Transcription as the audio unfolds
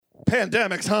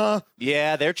Pandemics, huh?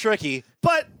 Yeah, they're tricky.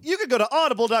 But you could go to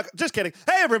audible.com. Just kidding.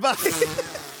 Hey, everybody.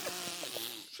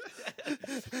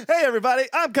 Hey, everybody.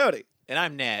 I'm Cody. And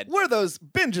I'm Ned. We're those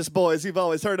binges boys you've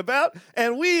always heard about,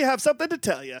 and we have something to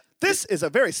tell you. This is a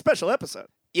very special episode.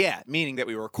 Yeah, meaning that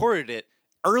we recorded it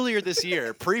earlier this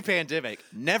year, pre-pandemic,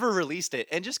 never released it,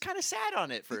 and just kind of sat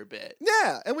on it for a bit.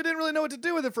 Yeah, and we didn't really know what to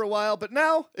do with it for a while, but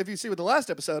now, if you see with the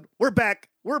last episode, we're back,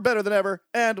 we're better than ever,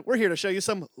 and we're here to show you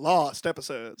some lost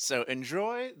episodes. So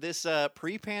enjoy this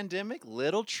pre-pandemic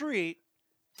little treat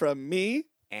From me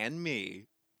and me.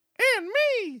 and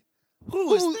me,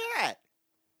 Who's that?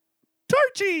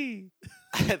 Torchy.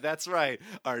 That's right,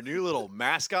 our new little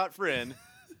mascot friend,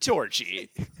 Torchy.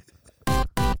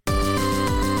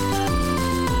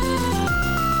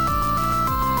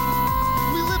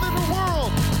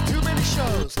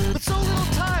 Shows, but so little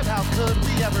time, how could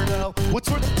we ever know what's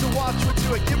worth it to watch, what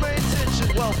to give my attention?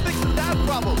 Well, fixing that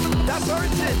problem, that's our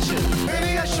intention.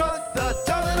 Baby, I shrunk the,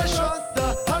 darling, I shrunk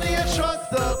the, honey, I shrunk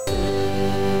the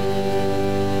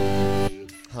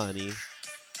honey.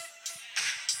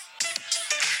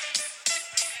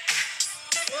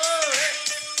 Whoa, hey.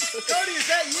 Cody, is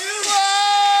that you?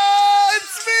 Whoa,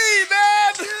 it's me,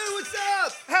 man. Dude, what's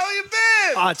up? How you been?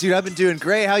 Aw, dude, I've been doing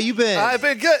great. How you been? I've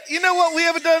been good. You know what we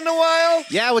haven't done in a while?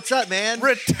 Yeah, what's up, man?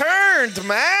 Returned,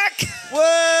 Mac.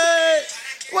 What?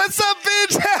 What's up,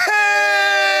 binge heads?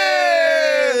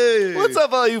 Hey! What's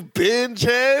up, all you binge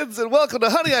heads? And welcome to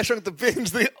Honey, I Shrunk the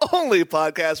Binge, the only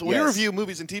podcast where we Yes. review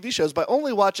movies and TV shows by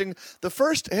only watching the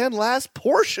first and last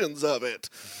portions of it.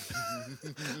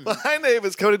 My name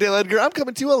is Cody Dale Edgar. I'm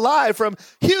coming to you live from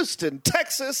Houston,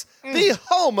 Texas, the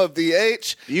home of the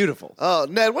H. Beautiful. Oh,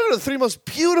 Ned, what are the three most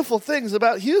beautiful things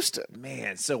about Houston?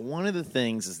 Man, so one of the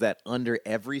things is that under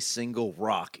every single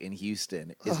rock in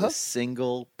Houston is a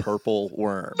single purple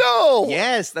worm. No!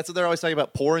 Yes, that's what they're always talking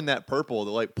about, pouring that purple.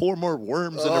 They're like, pour more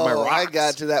worms under my Oh, rocks. I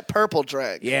got you, that purple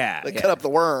drink. Yeah, They yeah. cut up the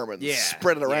worm and Yeah,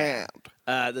 spread it yeah. around.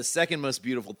 The second most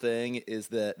beautiful thing is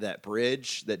that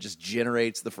bridge that just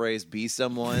generates the phrase "be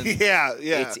someone." Yeah.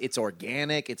 It's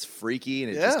organic, it's freaky,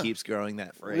 and it Yeah. just keeps growing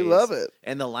that phrase. We love it.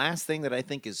 And the last thing that I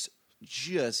think is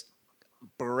just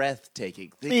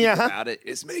breathtaking thinking about it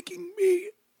is making me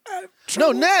have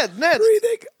No, trouble Ned.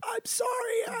 breathing. I'm sorry,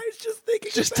 I was just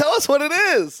thinking. Just tell us what it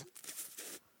is.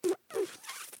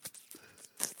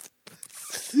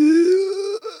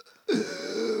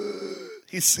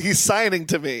 He's signing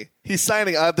to me. He's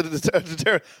signing. I have to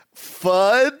deter.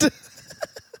 Fud.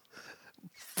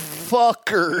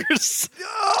 Fuckers.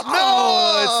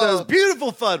 Oh, it's those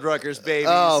beautiful Fuddruckers, babies.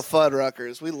 Oh,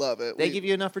 Fuddruckers. We love it. They give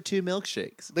you enough for 2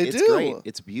 milkshakes. They it's do. Great.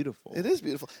 It's beautiful. It is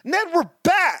beautiful. Ned, we're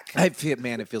back. I feel,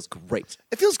 man, it feels great.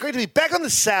 It feels great to be back on the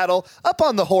saddle, up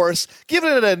on the horse,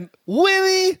 giving it a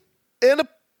Winnie and a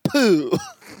poo.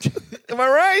 Am I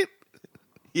right?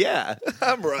 Yeah.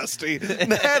 I'm rusty.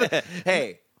 Ned,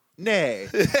 Hey, nay.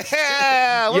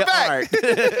 yeah, we're You back. aren't.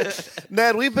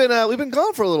 Ned, we've been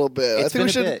gone for a little bit. I It's think we been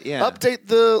a should bit, yeah. update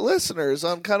the listeners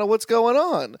on kind of what's going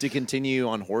on. To continue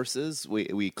on horses,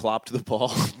 we clopped the ball.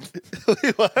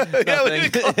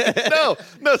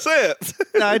 No, say it.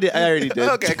 No, I already did.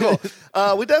 Okay, cool.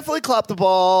 We definitely clopped the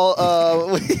ball.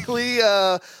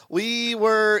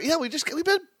 We've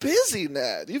been busy,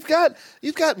 Ned. You've got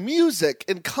music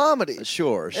and comedy.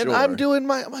 Sure. And I'm doing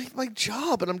my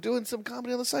job, and I'm doing some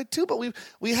comedy on the side too. But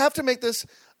we have to make this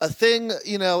a thing.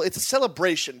 You know, it's a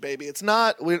celebration, baby. It's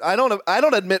not. I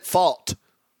don't admit fault.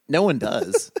 No one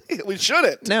does. We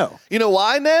shouldn't. No. You know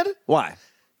why, Ned? Why?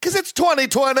 Because it's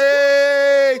 2020.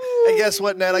 And guess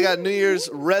what, Ned? I got New Year's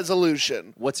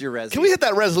resolution. What's your resolution? Can we hit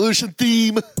that resolution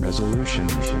theme? Resolution.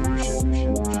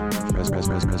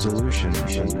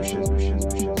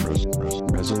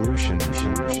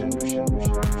 Solution.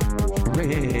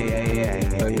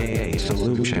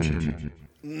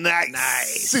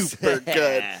 Nice. Super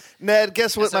good. Ned,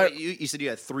 guess what? So you said you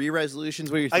had 3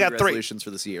 resolutions. What are your 3 got 3. resolutions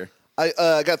for this year?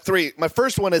 I got 3. My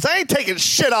first one is I ain't taking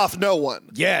shit off no one.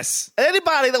 Yes.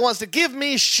 Anybody that wants to give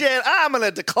me shit, I'm going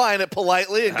to decline it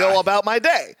politely and go about my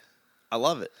day. I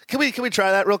love it. Can we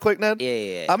try that real quick, Ned?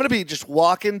 Yeah. I'm going to be just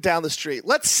walking down the street.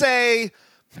 Let's say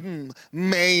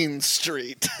Main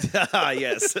Street.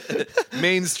 Yes.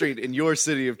 Main Street in your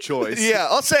city of choice. Yeah,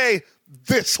 I'll say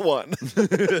this one.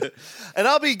 And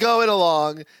I'll be going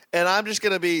along, and I'm just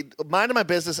going to be minding my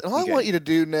business. And all I want you to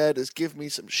do, Ned, is give me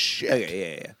some shit.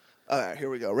 Okay, yeah. All right, here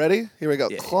we go. Ready? Here we go.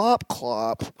 Yeah. Clop,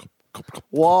 clop.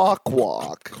 Walk,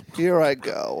 walk. Here I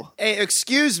go. Hey,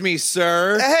 excuse me,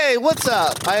 sir. Hey, what's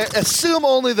up? I assume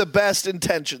only the best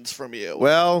intentions from you.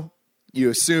 Well, you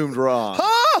assumed wrong.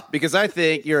 Huh? Because I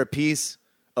think you're a piece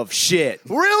of shit.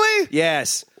 Really?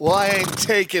 Yes. Well, I ain't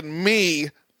taking me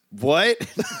What?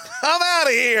 I'm out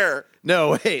of here.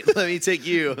 No, wait. Let me take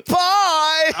you.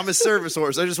 Bye. I'm a service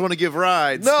horse. I just want to give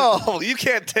rides. No, you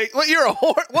can't take. Well, you're a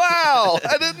horse. Wow,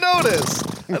 I didn't notice.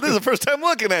 This is the first time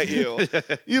looking at you.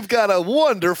 You've got a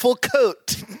wonderful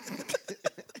coat.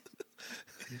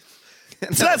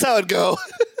 So that's how it'd go.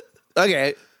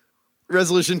 Okay.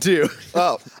 Resolution 2.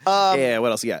 Oh, Yeah,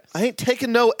 what else you got? I ain't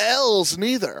taking no L's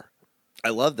neither. I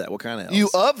love that. What kind of L's? You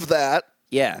of that,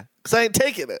 Yeah. because I ain't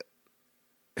taking it.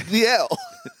 The L.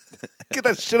 Get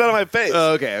that shit out of my face.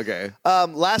 Oh, okay.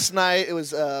 Last night it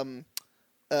was New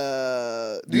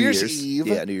Year's Eve.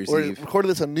 Yeah, New Year's We Eve. recorded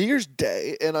this on New Year's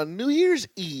Day, and on New Year's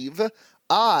Eve,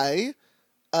 I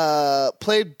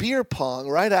played beer pong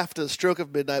right after the stroke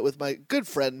of midnight with my good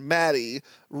friend Maddie,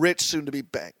 Rich, soon to be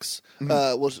Banks.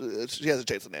 Well, she hasn't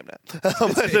changed the name now.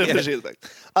 But she is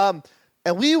Banks. And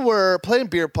we were playing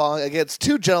beer pong against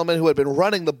two gentlemen who had been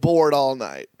running the board all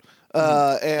night.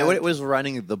 And what was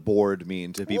running the board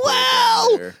mean to people? Well,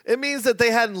 down there? it means that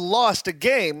they hadn't lost a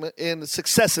game in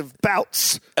successive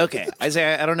bouts. Okay. I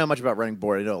say I don't know much about running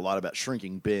board. I know a lot about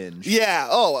shrinking binge. Yeah.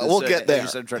 Oh, we'll So, get there. I'm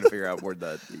trying to figure out where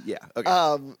the. Yeah. Okay.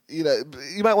 You know,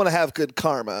 you might want to have good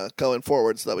karma going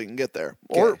forward so that we can get there,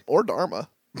 or dharma.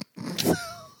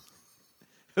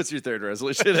 What's your third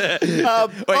resolution? Let me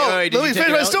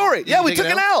finish my story. Yeah, we took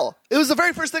an L. It was the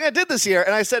very first thing I did this year,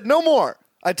 and I said no more.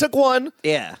 I took one.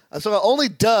 Yeah. So only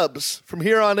dubs from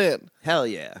here on in. Hell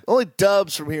yeah. Only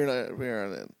dubs from here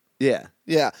on in. Yeah.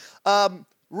 Yeah.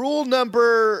 Rule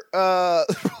number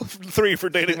 3 for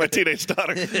dating my teenage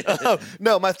daughter.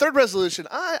 No, my third resolution.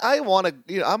 I want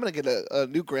to. I'm going to get a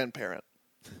new grandparent.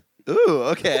 Ooh.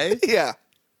 Okay. Yeah.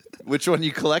 Which one are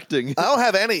you collecting? I don't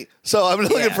have any, so I'm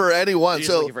looking for anyone. You're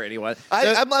So looking for anyone.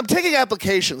 I'm taking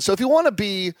applications. So if you want to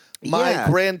be my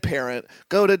grandparent,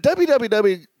 go to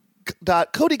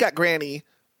www.cody.granny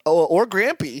or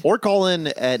Grampy. Or call in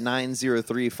at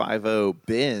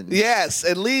 90350-BINGE. Yes,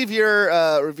 and leave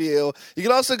your review. You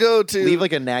can also go to Leave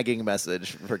like a nagging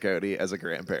message for Cody as a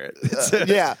grandparent.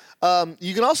 yeah.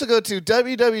 You can also go to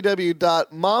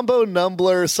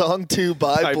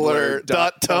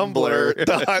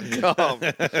www.mambo-number-song2-bibler.tumblr.com.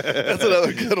 That's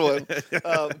another good one.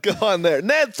 Go on there.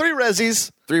 Ned, 3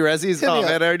 resis. 3 resis? Oh, me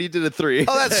man, up. I already did a 3.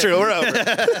 Oh, that's true. We're over.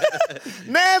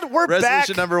 Ned, we're back.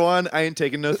 Resolution number 1, I ain't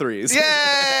taking no 3s.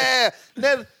 Yeah.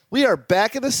 Ned, we are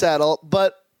back in the saddle,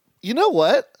 but you know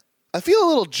what? I feel a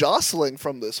little jostling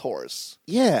from this horse.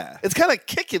 Yeah. It's kind of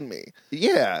kicking me.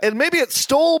 Yeah. And maybe it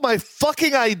stole my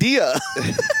fucking idea.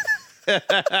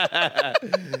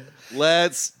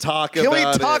 Let's talk Can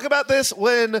about we talk it. about this?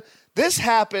 When this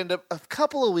happened a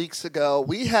couple of weeks ago,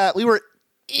 we were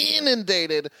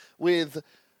inundated with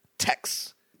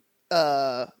texts,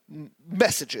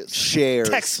 messages, Shares.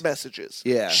 text messages,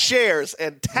 Yeah. shares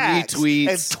and tags Retweets.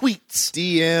 and tweets.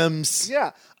 DMs.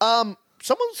 Yeah.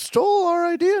 Someone stole our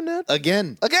idea, Ned.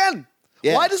 Again.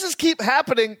 Yeah. Why does this keep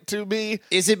happening to me?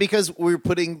 Is it because we're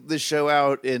putting the show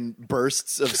out in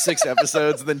bursts of 6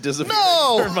 episodes and then disappearing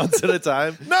No. for months at a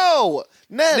time? No,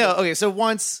 Ned. No, okay, so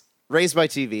once Raised by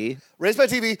TV, Raised by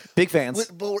TV. big fans.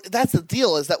 But that's the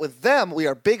deal, is that with them, we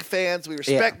are big fans. We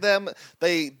respect them.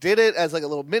 They did it as like a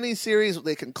little mini series.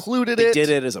 They concluded They it. did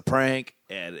it as a prank,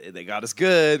 and they got us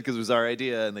good because it was our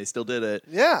idea, and they still did it.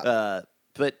 Yeah.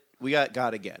 But we got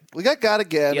God again. We got God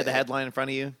again. You got the headline in front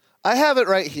of you? I have it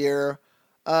right here.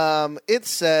 It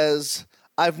says,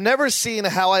 I've never seen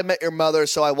How I Met Your Mother,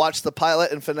 so I watched the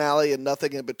pilot and finale and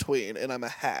nothing in between, and I'm a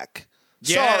hack.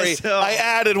 Yes. Sorry, Oh. I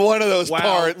added one of those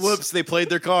parts. Whoops, they played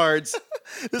their cards.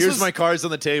 Here's was- my cards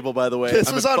on the table, by the way. This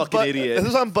I'm was a on fucking This idiot.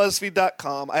 was on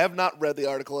BuzzFeed.com. I have not read the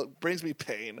article. It brings me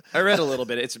pain. I read a little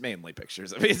bit. It's mainly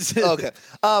pictures. I mean, it's Okay.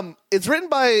 It's written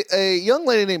by a young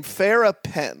lady named Farrah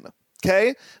Penn.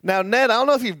 Okay. Now, Ned, I don't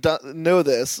know if you know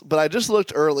this, but I just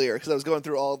looked earlier because I was going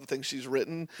through all the things she's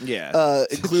written. Yeah.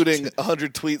 Including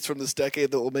 100 tweets from this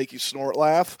decade that will make you snort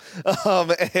laugh.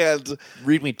 And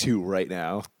Read me 2 right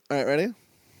now. all right, ready?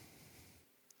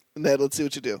 Ned, let's see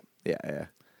what you do. Yeah.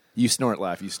 You snort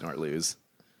laugh, you snort lose.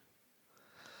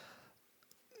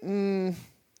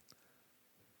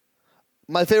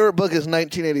 My favorite book is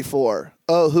 1984.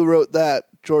 Oh, who wrote that?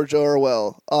 George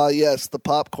Orwell. Ah, yes, the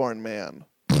Popcorn Man.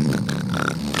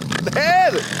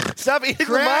 Ned, stop eating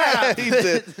Crap.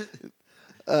 the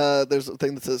mic. There's a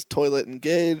thing that says toilet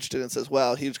engaged, and it says,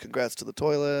 wow, huge congrats to the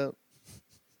toilet.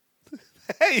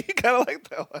 Hey, you kind of like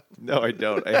that one. No, I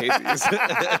don't. I hate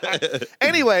these.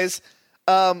 Anyways,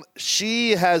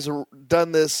 she has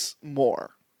done this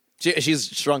more. She's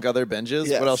shrunk other binges.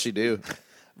 Yes. What else she do?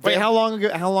 Wait, how long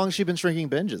has she been shrinking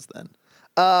binges then?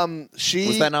 She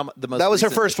Was that not the most? That was her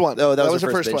recent- first one. Oh, that was her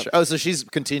her first big one. show. Oh, so she's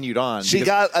continued on. She because,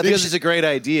 got- I think because she- it's a great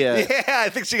idea. Yeah, I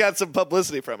think she got some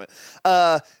publicity from it.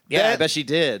 Yeah, I then, bet she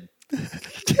did.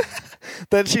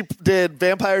 then she did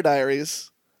Vampire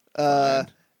Diaries. And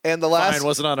the last, Fine,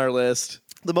 wasn't on our list.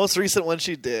 the most recent one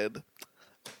she did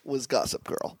was Gossip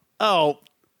Girl. Oh,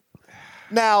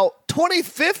 Now,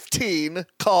 2015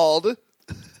 called,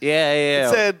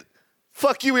 yeah. said,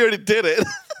 "Fuck you, we already did it."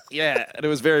 Yeah, and it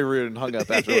was very rude and hung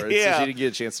up afterwards. Yeah. So she didn't get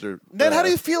a chance to. Ned, how do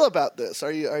you feel about this? Are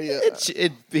you?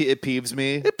 It peeves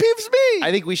me. It peeves me. I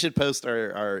think we should post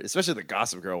our especially the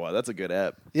Gossip Girl one. That's a good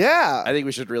app. Yeah, I think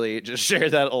we should really just share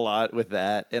that a lot with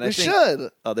that. And I we think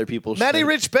should. other people should. Maddie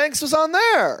Rich Banks was on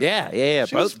there. Yeah.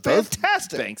 She was Both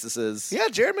fantastic. Bankses. Yeah,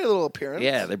 Jared made a little appearance.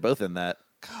 Yeah, they're both in that.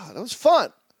 God, that was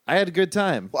fun. I had a good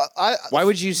time. Well, Why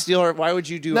would you steal her? Why would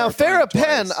you do now our Farrah fun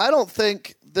Penn? twice? I don't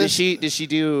think this. Did she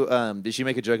do? Did she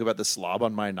make a joke about the slob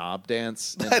on my knob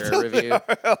dance in I her don't review? know.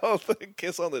 I don't think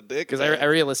Kiss on the Dick. Because I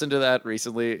re-listened to that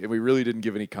recently, and we really didn't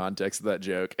give any context to that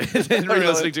joke. And then Really?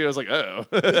 re-listening to it, I was like, oh.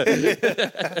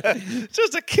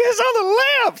 just a kiss on the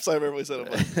lips. I remember we said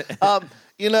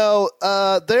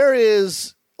it. There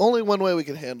is only one way we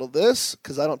can handle this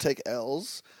because I don't take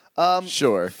L's.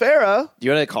 Sure. Farrah, Do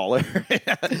you want to call her?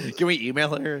 Can we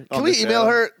email her? can we email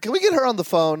her? Can we get her on the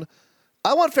phone?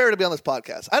 I want Farrah to be on this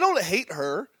podcast. I don't hate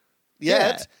her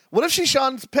yet. Yeah. What if she's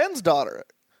Sean Penn's daughter?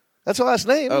 That's her last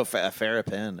name. Oh, Farrah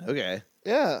Penn. Okay.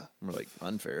 Yeah. More like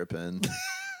unfair Penn.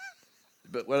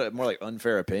 But what? More like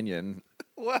unfair opinion.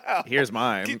 Wow. Here's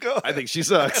mine. Keep going. I think she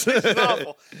sucks. It's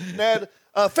awful. Ned,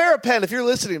 Farrah Penn, if you're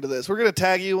listening to this, we're going to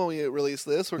tag you when we release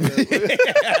this. We're gonna,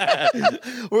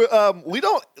 we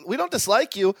don't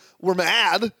dislike you. We're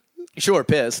mad. Sure,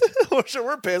 pissed.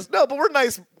 We're pissed. No, but we're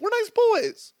nice. We're nice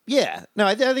boys. Yeah. No,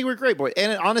 I think we're great boys.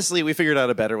 And honestly, we figured out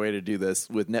a better way to do this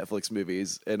with Netflix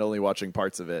movies and only watching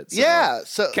parts of it. So Yeah.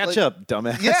 So Catch up,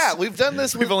 dumbass. Yeah, we've done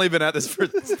this. We've only been at this for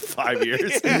 5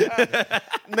 years.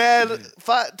 Ned.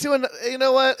 You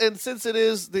know what? And since it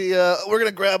is the, we're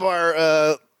gonna grab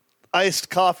our iced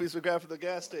coffees we grabbed from the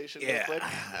gas station. Real Yeah. quick,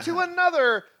 to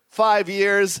another 5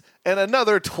 years and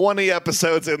another 20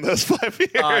 episodes in those 5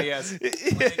 years. Oh, yes.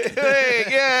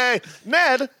 Yay!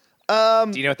 Ned.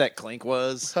 Do you know what that clink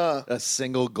was? Huh. A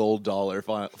single gold dollar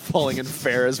falling in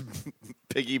Farrah's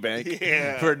piggy bank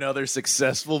Yeah. for another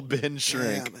successful binge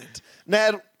shrink. Damn it.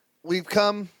 Ned, we've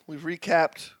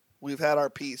recapped, we've had our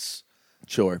piece.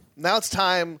 Sure. Now it's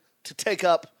time to take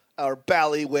up our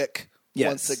ballywick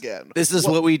once again. This is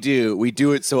what we do. We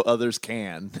do it so others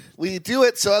can. We do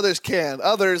it so others can.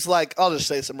 Others, like, I'll just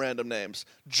say some random names.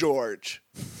 George,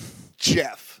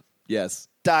 Jeff, Yes.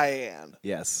 Diane.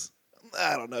 Yes.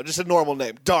 I don't know, just a normal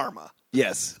name. Dharma.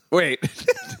 Yes. Wait.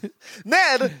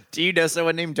 Ned, Do you know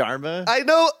someone named Dharma? I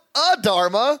know a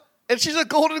Dharma, and she's a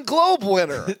Golden Globe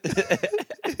winner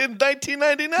in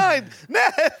 1999.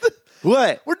 Ned,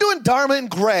 What? we're doing Dharma and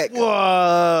Greg.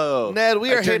 Whoa. Ned,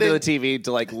 we I are turned hitting... to the TV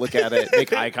to like look at it,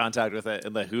 make eye contact with it,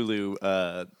 and the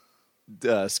Hulu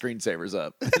screensaver's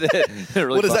up. It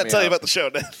really What does bummed that me tell you out. about the show,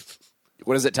 Ned?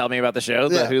 What does it tell me about the show?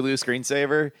 Yeah. The Hulu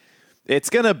screensaver?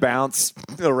 It's gonna bounce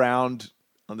around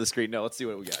on the screen. No, let's see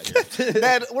what we got here.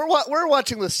 Ned, we're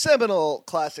watching the seminal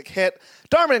classic hit.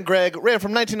 Dharma and Greg ran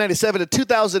from 1997 to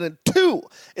 2002.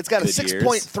 It's got a Good years.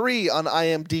 6.3 on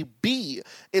IMDb.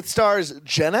 It stars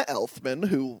Jenna Elfman,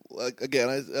 who, again,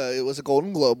 it was a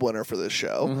Golden Globe winner for this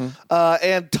show, Mm-hmm.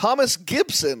 and Thomas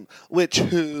Gibson,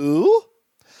 who...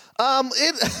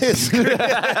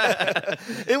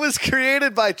 It was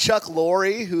created by Chuck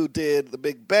Lorre, who did The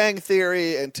Big Bang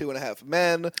Theory and 2.5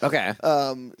 Men. Okay. It's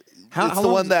how the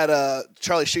long one that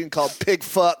Charlie Sheen called Pig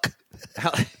Fuck.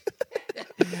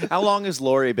 How long has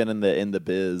Lori been in the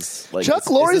biz? Like, Chuck is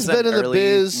Lorre's this an been in the early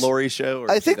biz. Lori show.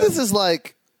 Or I think this 2000? is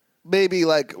like maybe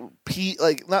like peak,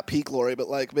 like not peak Lori, but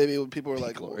like maybe when people were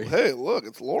like, Lori. "Hey, look,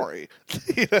 it's Lori."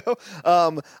 You know,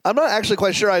 I'm not actually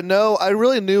quite sure. I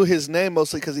really knew his name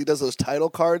mostly because he does those title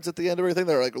cards at the end of everything.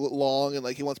 They're like long and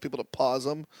like he wants people to pause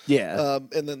them. Yeah.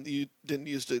 And then you didn't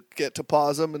used to get to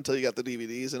pause them until you got the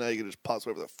DVDs, and now you can just pause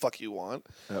whatever the fuck you want.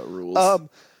 That rules.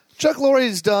 Chuck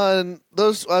Lorre's done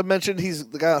those. I mentioned he's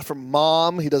the guy from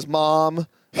Mom. He does Mom.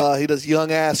 He does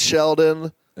Young Ass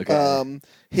Sheldon. Okay.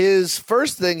 His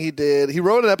first thing he did, he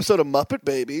wrote an episode of Muppet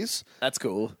Babies. That's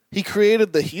cool. He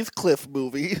created the Heathcliff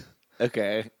movie.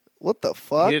 Okay. What the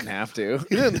fuck? You didn't have to.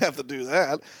 He didn't have to do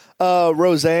that.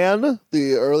 Roseanne,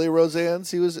 the early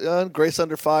Roseannes he was on. Grace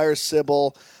Under Fire,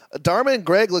 Sybil. Dharma and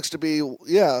Greg looks to be,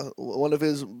 one of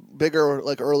his bigger,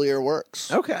 like, earlier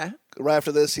works. Okay. Right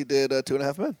after this, he did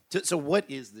 2.5 Men. So what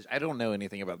is this? I don't know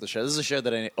anything about the show. This is a show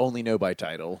that I only know by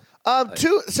title.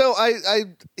 So I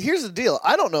here's the deal.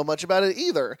 I don't know much about it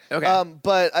either. Okay.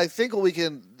 But I think what we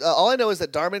can. All I know is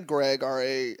that Dharma and Greg are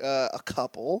a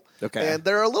couple. Okay. And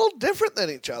they're a little different than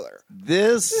each other.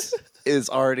 This is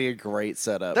already a great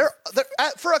setup. They're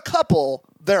for a couple.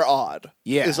 They're odd.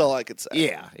 Yeah. Is all I could say.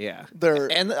 Yeah.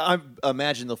 And I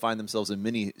imagine they'll find themselves in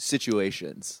many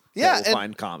situations. Yeah, that will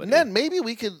find comedy. And then maybe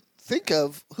we could think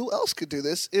of who else could do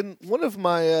this in one of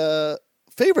my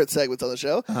favorite segments on the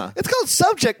show. It's called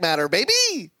Subject Matter,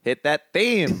 baby. Hit that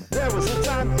theme. There was a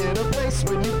time and a place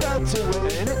when you felt to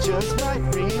it, and it just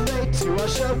might relate to our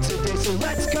show today. So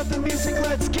let's cut the music,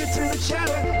 let's get to the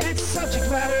chatter. It's Subject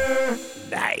Matter.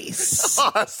 Nice.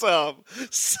 Awesome.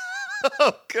 So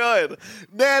good.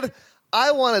 Ned,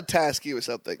 I want to task you with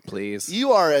something. Please.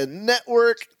 You are a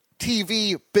network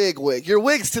TV bigwig. Your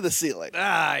wig's to the ceiling.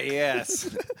 Ah,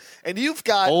 yes. And you've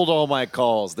got Hold all my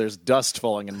calls. There's dust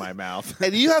falling in my mouth.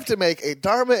 and you have to make a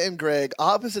Dharma and Greg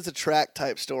opposites attract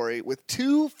type story with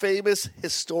two famous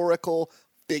historical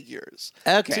figures.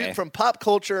 Okay. From pop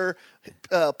culture,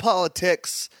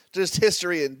 politics, just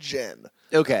history and gen.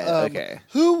 Okay, okay.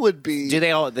 Who would be Do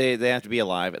they all they have to be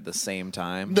alive at the same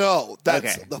time? No,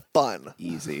 that's Okay. the fun.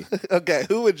 Easy. Okay,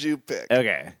 who would you pick?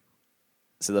 Okay.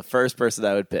 So the first person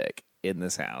I would pick in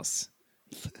this house,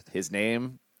 his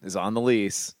name is on the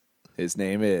lease. His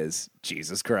name is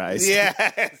Jesus Christ.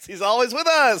 Yes, he's always with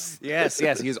us. Yes,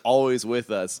 he's always with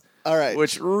us. All right.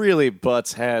 Which really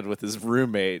butts head with his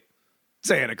roommate,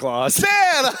 Santa Claus.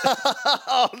 Santa!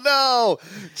 Oh, no.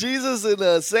 Jesus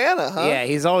and Santa, huh? Yeah,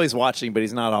 he's always watching, but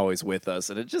he's not always with us,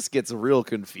 and it just gets real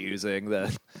confusing.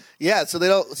 That Yeah, so they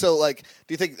don't. So, like,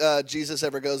 do you think Jesus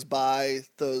ever goes by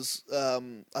those? I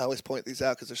always point these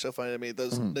out because they're so funny to me.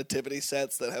 Those nativity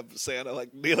sets that have Santa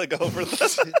like kneeling over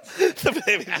the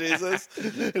baby Jesus,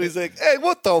 and he's like, "Hey,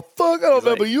 what the fuck? I don't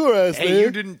remember your ass, hey, man." you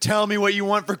didn't tell me what you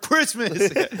want for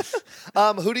Christmas.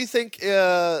 Who do you think?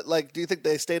 Do you think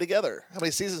they stay together? How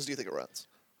many seasons do you think it runs?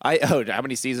 How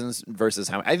many seasons versus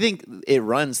how many? I think it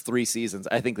runs 3 seasons.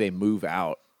 I think they move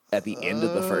out at the end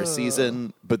of the first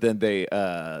season, but then they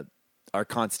are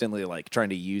constantly like trying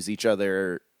to use each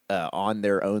other on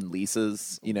their own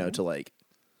leases, to like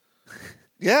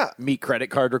Yeah. meet credit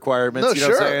card requirements. No, you know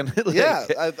sure. what I'm saying? Like, Yeah,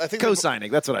 I think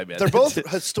co-signing. That's what I meant. they're both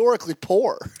historically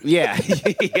poor. yeah,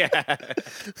 yeah.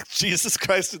 Jesus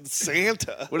Christ and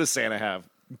Santa. What does Santa have?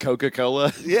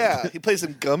 Coca-Cola. Yeah, he plays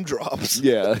in gumdrops.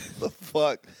 Yeah. The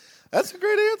fuck? That's a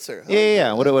great answer.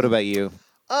 Yeah. What about you?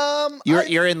 You're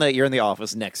You're in the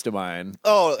office next to mine.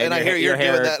 Oh, and I your hear ha- you're your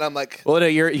hair- doing that, and I'm like, Well, no,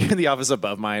 you're in the office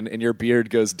above mine, and your beard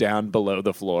goes down below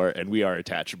the floor, and we are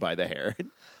attached by the hair.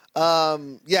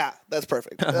 yeah, that's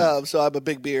perfect. So I'm a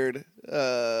big beard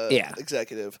Yeah.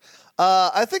 executive.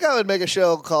 I think I would make a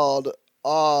show called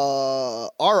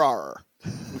RR.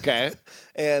 Okay.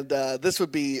 And this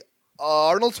would be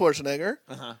Arnold Schwarzenegger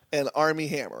and Armie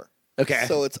Hammer. Okay.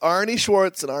 So it's Arnie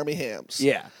Schwartz and Armie Hams.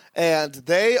 Yeah. And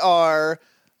they are,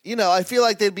 I feel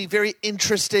like they'd be very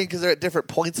interesting because they're at different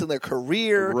points in their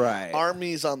career. Right.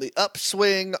 Armie's on the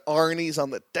upswing. Arnie's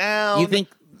on the down.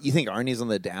 You think Arnie's on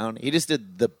the down? He just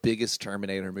did the biggest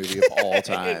Terminator movie of all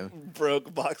time. It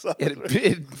broke box office.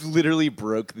 It literally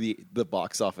broke the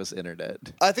box office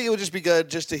internet. I think it would just be good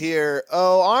just to hear,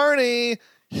 oh, Arnie,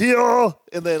 here.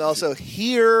 And then also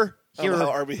here. I don't know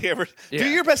how Armie Hammer. Yeah. Do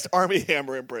your best Armie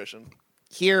Hammer impression.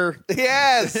 Here.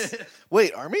 Yes.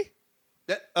 Wait, Armie?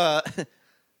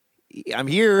 I'm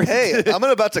here. Hey, I'm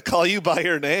about to call you by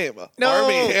your name. No.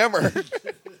 Armie Hammer.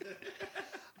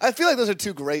 I feel like those are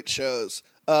two great shows.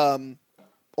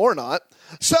 Or not.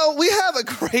 So we have a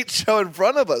great show in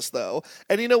front of us, though.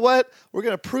 And you know what? We're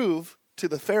going to prove to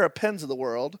the Farrah Penns of the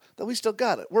world that we still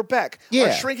got it. We're back. Yeah.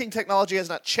 Our shrinking technology has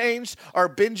not changed.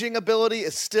 Our binging ability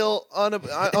is still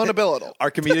unabilitable. Our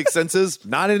comedic senses,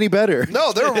 not any better.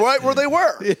 No, they're right where they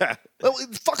were. Yeah.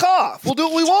 Fuck off. We'll do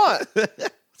what we want.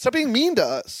 Stop being mean to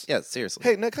us. Yeah, seriously.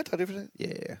 Hey, Nick, can I talk to you for a second?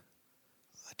 Yeah.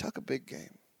 I talk a big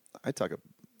game. I talk a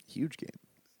huge game.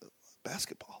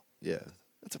 Basketball. Yeah.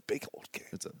 That's a big old game.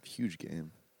 It's a huge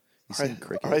game. You seen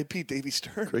cricket? R.I.P. Davy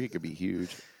Stern. Cricket could be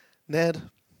huge. Ned,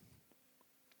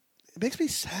 it makes me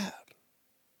sad.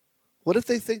 What if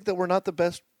they think that we're not the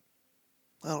best?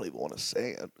 I don't even want to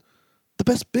say it. The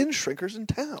best binge shrinkers in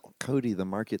town. Cody, the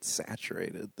market's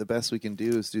saturated. The best we can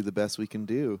do is do the best we can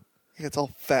do. Yeah, it's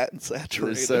all fat and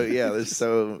saturated.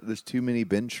 There's too many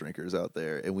binge shrinkers out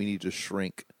there, and we need to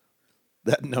shrink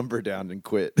that number down and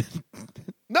quit.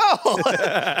 No! What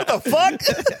the fuck?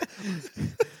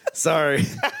 Sorry.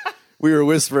 we were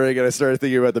whispering, and I started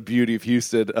thinking about the beauty of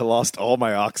Houston. I lost all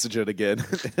my oxygen again,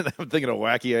 and I'm thinking of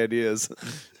wacky ideas.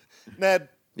 Ned,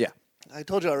 Yeah, I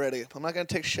told you already, I'm not going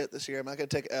to take shit this year. I'm not going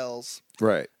to take L's,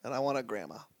 right. and I want a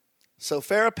grandma. So,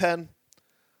 Farrah Penn,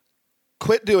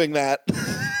 quit doing that.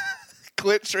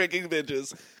 Quit shrinking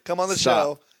bitches. Come on the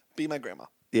show. Be my grandma.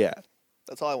 Yeah.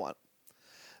 That's all I want.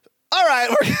 All right,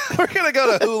 we're going to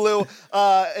go to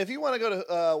Hulu. If you want to go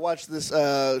to watch this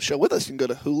show with us, you can go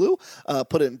to Hulu,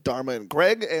 put in Dharma and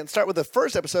Greg, and start with the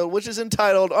first episode, which is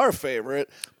entitled our favorite,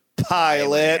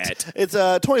 Pilot. It's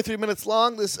 23 minutes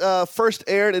long. This first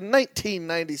aired in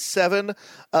 1997,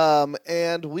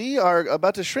 and we are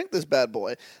about to shrink this bad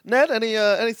boy. Ned,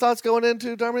 any thoughts going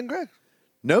into Dharma and Greg?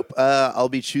 Nope. I'll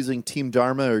be choosing Team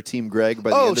Dharma or Team Greg by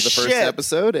the end of the first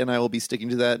episode, and I will be sticking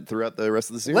to that throughout the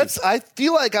rest of the series. I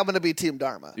feel like I'm going to be Team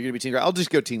Dharma. You're going to be Team Greg? I'll just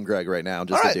go Team Greg right now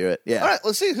just to do it. Yeah. All right,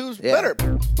 let's see who's better.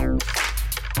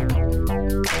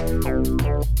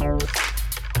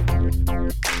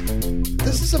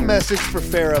 This is a message for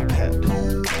Farrah Penn.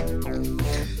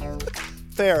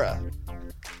 Farrah,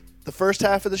 the first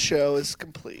half of the show is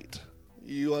complete.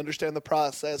 You understand the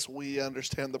process. We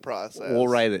understand the process. We'll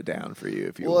write it down for you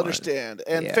if you want. We'll understand.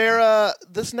 And Farrah,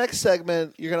 this next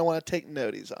segment, you're going to want to take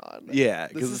noties on. Yeah,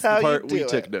 this because is how the part you do we it.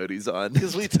 took noties on.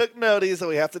 Because we took noties and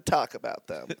we have to talk about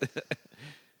them.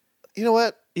 You know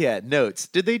what? Yeah, notes.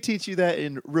 Did they teach you that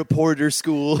in reporter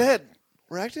school? Ned,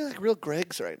 we're acting like real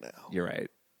Gregs right now. You're right.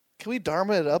 Can we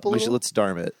Dharma it up a little? Let's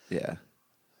Dharma it. Yeah.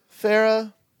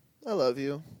 Farrah, I love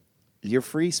you. You're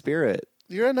free spirit.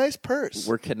 You're a nice purse.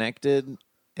 We're connected,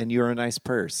 and you're a nice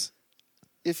purse.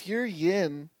 If you're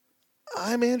yin,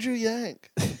 I'm Andrew Yang.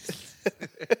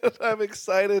 I'm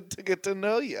excited to get to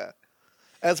know you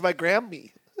as my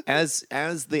Grammy. As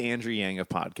the Andrew Yang of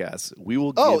podcasts, we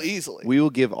will give, easily. We will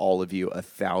give all of you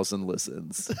 1,000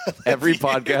 listens. Every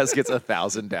podcast gets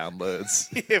 1,000 downloads.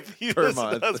 If you per listen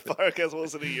month. to this podcast,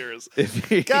 listen to yours.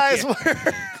 Guys, Guys,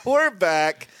 we're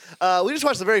back. We just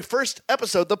watched the very first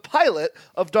episode, the pilot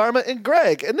of Dharma and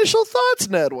Greg. Initial thoughts,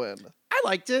 Nedwin? I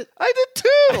liked it. I did too.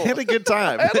 I had a good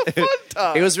time. I had a fun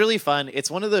time. It was really fun. It's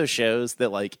one of those shows that,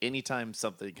 like, anytime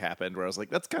something happened where I was like,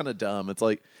 that's kind of dumb, it's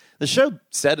like the show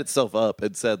set itself up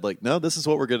and said, like, no, this is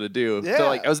what we're going to do. Yeah. So,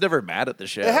 like, I was never mad at the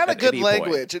show. It had a at good any point.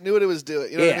 language. It knew what it was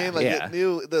doing. You know what I mean? Like it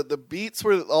knew the beats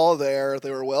were all there.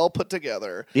 They were well put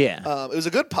together. Yeah. It was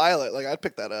a good pilot. Like I'd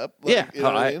pick that up. Like, Yeah. you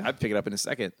know what I mean? I'd pick it up in a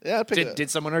second. Yeah, I'd pick it up. Did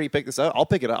someone already pick this up? I'll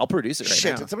pick it up. I'll produce it right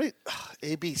Shit, now. did somebody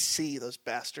ABC, those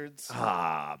bastards.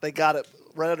 Ah, They got it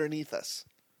right underneath us.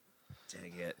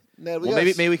 dang it. Ned, Well,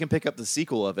 maybe we can pick up the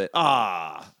sequel of it.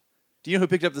 Ah. Do you know who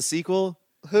picked up the sequel?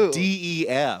 Who?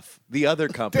 DEF, the other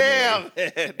company. Damn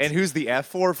it. And who's the F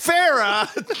for? Farrah.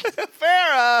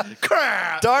 Farrah.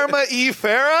 Crap. Dharma E.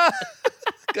 Farrah?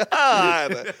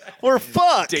 God. We're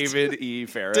fucked. David E.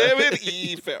 Farrah. David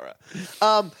E.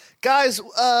 Farrah. Guys,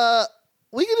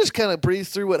 we can just kind of breeze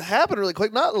through what happened really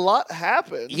quick. Not a lot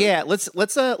happened. Yeah, let's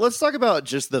talk about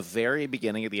just the very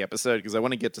beginning of the episode because I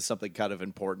want to get to something kind of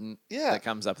important that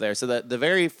comes up there. So the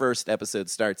very first episode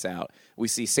starts out. We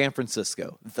see San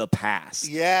Francisco, the past.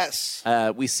 Yes.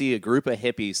 We see a group of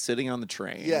hippies sitting on the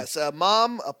train. Yes. A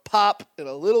mom, a pop, and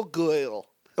a little goyle.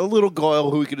 A little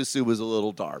Goyle who we could assume was a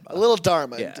little Dharma. A little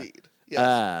Dharma, Yeah. indeed.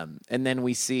 Yes. And then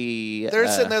we see They're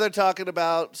sitting there. They're talking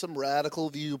about some radical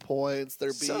viewpoints.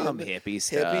 They're being some hippie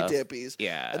stuff. hippy dippies.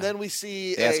 Yeah. And then we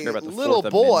see They ask a her about the little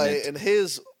Fourth boy Amendment. and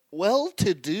his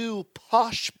well-to-do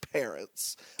posh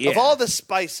parents. Yeah. Of all the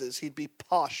spices, he'd be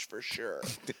posh for sure.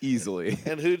 easily.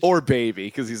 And who? Or baby,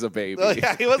 because he's a baby. Oh,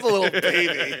 yeah, he was a little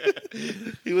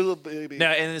baby. He was a baby. No,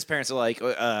 and his parents are like,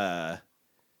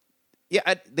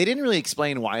 they didn't really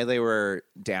explain why they were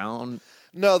down.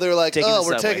 No, they were like, Taking the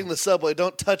we're subway. taking the subway.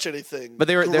 Don't touch anything. But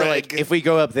they're like, Greg." if we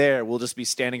go up there, we'll just be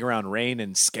standing around rain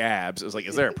and scabs. It was like,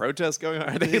 is there a protest going on?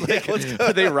 Are they like,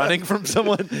 are they running from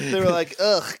someone? They were like,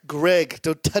 ugh, Greg,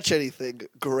 don't touch anything,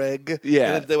 Greg.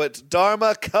 Yeah. And then they went,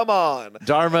 Dharma, come on.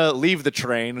 Dharma, leave the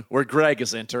train where Greg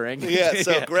is entering. Yeah,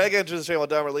 so Greg enters the train while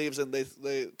Dharma leaves, and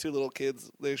they two little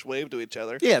kids, they just wave to each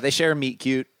other. Yeah, they share a meet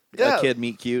cute. Yeah. A kid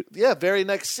meet cute. Yeah, very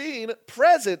next scene,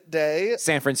 present day,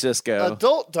 San Francisco.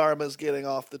 adult Dharma's getting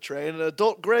off the train, and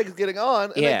adult Greg's getting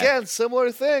on. And Yeah. again,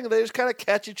 similar thing. They just kind of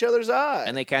catch each other's eye.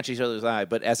 And they catch each other's eye.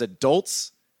 But as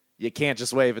adults, you can't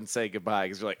just wave and say goodbye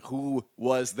because you're like, who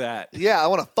was that? yeah, I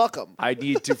want to fuck them. I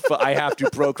need to. I have to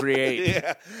procreate.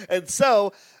 Yeah, and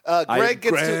so Greg gets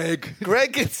Greg. to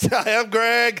Greg gets. I am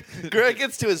Greg. Greg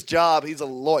gets to his job. He's a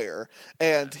lawyer,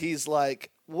 and he's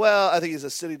like, well, I think he's a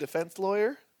city defense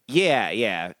lawyer.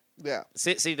 Yeah. Yeah.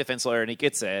 city defense lawyer, and he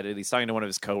gets it, and he's talking to one of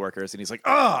his coworkers, and he's like,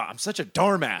 "Oh, I'm such a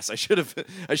dormouse. I should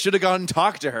have gone and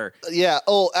talked to her." Yeah.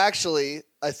 Oh, actually,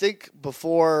 I think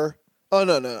before. Oh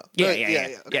no. Yeah.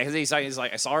 Okay. Because he's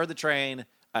like, I saw her at the train.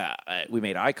 We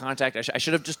made eye contact. I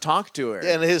should have just talked to her.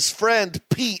 And his friend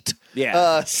Pete,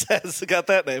 says, got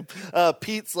that name.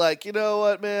 Pete's like, you know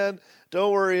what, man?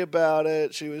 Don't worry about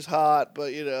it. She was hot,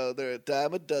 but they're a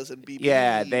dime a dozen. BB.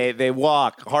 Yeah, they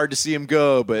walk. Hard to see him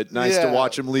go, but nice to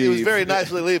watch him leave. It was very nice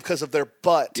when they leave because of their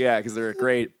butt. Yeah, because they're a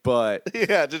great butt.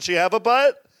 Yeah. Did she have a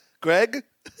butt, Greg?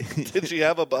 Did she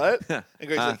have a butt? And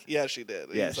Greg's like, yeah, she did.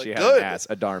 And Yeah, he's she like, had good. an ass,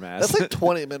 a darm ass. That's like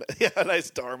 20 minutes. Yeah, a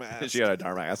nice darm ass. She had a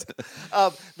darm ass.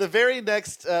 The very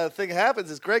next thing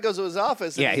happens is Greg goes to his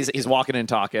office. And Yeah, he's walking and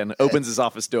talking, opens his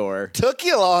office door. took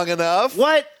you long enough.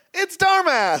 What? It's darm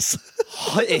ass.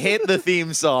 It hit the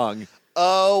theme song.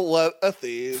 Oh, what a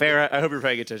theme. Farrah, I hope you're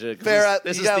paying attention. Farrah,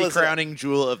 this you is gotta the listen. crowning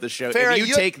jewel of the show. Farrah, if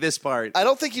you take this part, I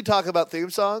don't think you talk about theme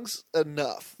songs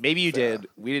enough. maybe you did.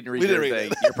 We didn't read We your didn't read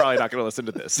thing. it. You're probably not going to listen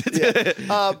to this.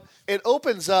 It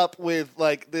opens up with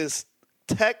like this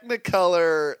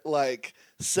Technicolor, like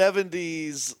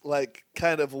 70s, like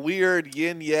kind of weird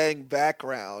yin yang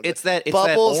background. It's that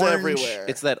bubbles that orange, everywhere.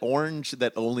 It's that orange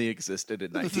that only existed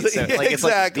in 1970. Like it's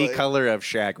Exactly. like the color of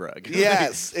shag rug.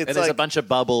 Yes, and it's there's a like bunch of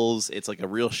bubbles. It's like a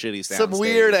real shitty sound. some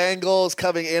weird angles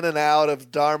coming in and out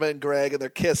of Dharma and Greg, and they're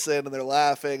kissing and they're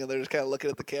laughing and they're just kind of looking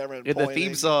at the camera and And the pointing.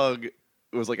 theme song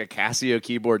was like a Casio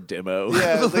keyboard demo.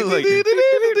 Yeah, it was like,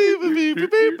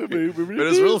 but it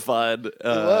was real fun. It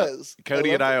was.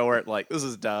 Cody I and loved I weren't like, this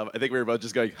is dumb. I think we were both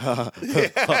just going, ha,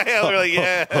 yeah, we're like,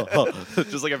 yeah.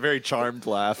 just like a very charmed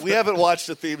laugh. We haven't watched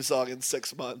a theme song in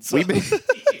 6 months. We made,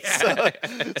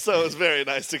 so it was very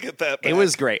nice to get that back. it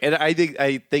was great, and I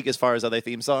think as far as other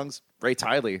theme songs, rates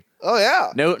highly. Oh,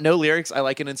 yeah. No lyrics. I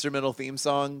like an instrumental theme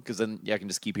song because then I can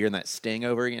just keep hearing that sting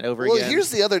over and over Well, again.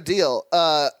 here's the other deal.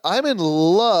 I'm in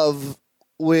love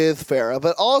with Farrah,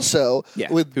 but also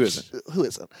Yeah, with who isn't? Who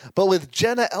isn't? But with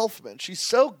Jenna Elfman, she's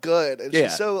so good and Yeah.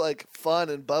 she's so like fun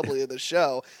and bubbly in the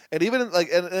show. And even like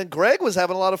and Greg was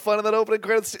having a lot of fun in that opening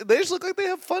credits. They just look like they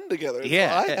have fun together. And Yeah,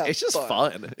 so I have it's just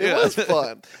fun. It Yeah. was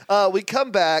fun. We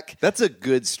come back. That's a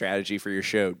good strategy for your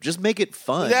show. Just make it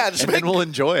fun. Yeah, just and make- then we'll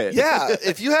enjoy it. Yeah,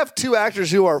 if you have two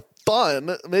actors who are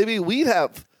fun, maybe we'd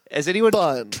have. Has anyone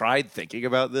Fun. tried thinking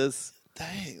about this?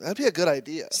 Dang, that'd be a good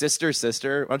idea. Sister.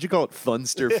 Why don't you call it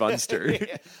Funster?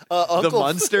 The Uncle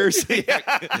Munsters?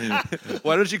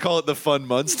 Why don't you call it the Fun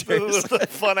Munsters? the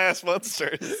fun ass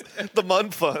monsters, the Mun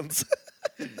Funs.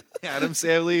 Adam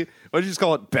Sandler? Why don't you just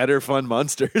call it Better Fun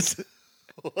Monsters?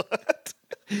 What?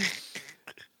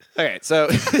 Okay, so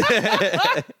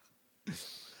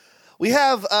We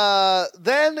have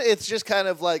then it's just kind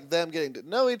of like them getting to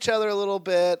know each other a little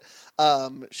bit.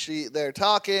 They're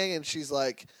talking and she's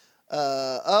like,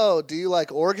 oh, do you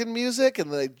like organ music?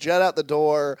 And they jet out the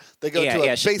door. They go to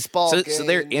a baseball game. So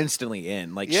they're instantly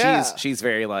in. Like Yeah. she's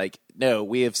very like, no,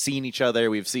 we have seen each other.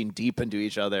 We've seen deep into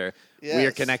each other. We are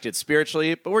Yes. connected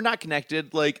spiritually, but we're not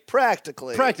connected like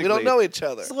practically. Practically. We don't know each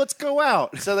other. So let's go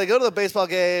out. So they go to the baseball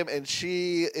game, and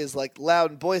she is like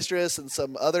loud and boisterous, and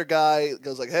some other guy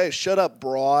goes like, "Hey, shut up,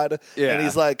 broad!" Yeah. And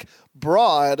he's like,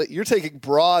 "Broad, you're taking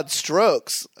broad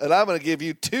strokes, and I'm going to give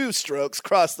you 2 strokes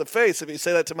across the face if you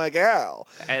say that to my gal."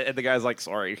 And the guy's like,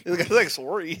 sorry. The guy's like,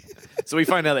 "Sorry." So we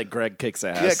find out that Greg kicks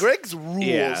ass. Yeah, Greg's rules,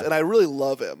 Yeah. and I really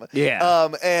love him. Yeah.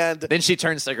 And Then she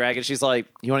turns to Greg and she's like,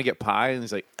 "You want to get pie?" And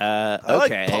he's like, I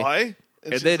okay. like pie.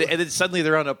 And she's then like, and then suddenly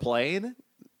they're on a plane.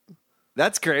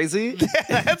 That's crazy.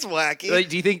 that's wacky. Like,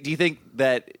 do you think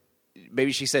that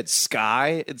maybe she said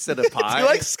sky instead of pie? Do you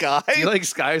like Sky? Do you like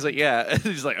sky? He's like, yeah. And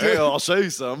he's like, hey, I'll show you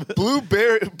some.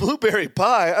 Blueberry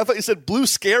pie? I thought you said blue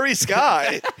scary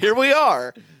sky. Here we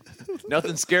are.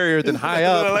 Nothing scarier than high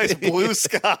A up. nice blue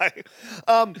sky.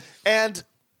 And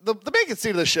the main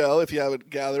conceit of the show, if you haven't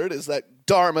gathered, is that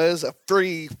Dharma is a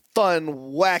free, fun,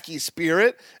 wacky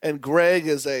spirit, and Greg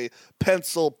is a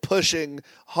pencil-pushing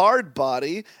hard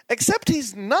body, except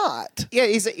he's not. Yeah,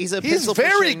 he's a He's pencil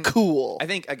very pushing- cool. I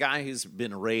think a guy who's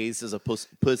been raised as a pussy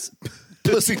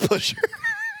pusher.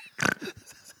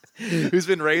 who's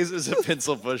been raised as a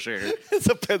pencil pusher. It's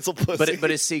a pencil pussy.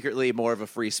 But is secretly more of a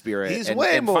free spirit. He's and,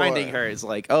 way and more. finding her is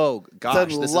like, oh gosh,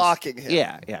 this is unlocking him.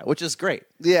 Yeah, which is great.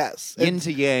 yes. Yin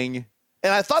to yang.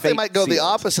 And I thought they Fate might go the sealed.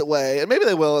 opposite way, and maybe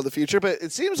they will in the future, but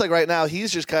it seems like right now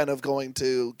he's just kind of going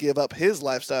to give up his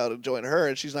lifestyle to join her,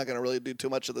 and she's not going to really do too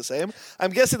much of the same.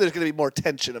 I'm guessing there's going to be more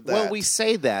tension of that. Well, we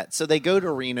say that. So they go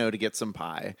to Reno to get some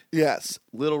pie. Yes.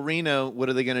 Little Reno, what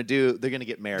are they going to do? They're going to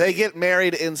get married. They get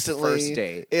married instantly. First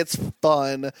date. It's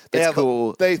fun. It's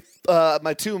cool.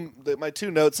 My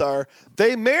two notes are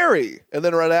they marry, and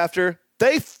then right after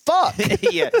they fuck.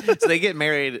 Yeah. So they get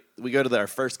married. We go to our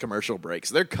first commercial break.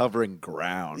 So they're covering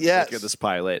ground. Yes. Look at this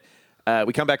pilot.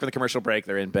 We come back from the commercial break.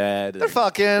 They're in bed. They're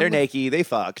fucking. They're naked. They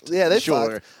fucked. Yeah, they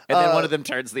sure. fucked. And then one of them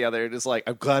turns to the other and is like,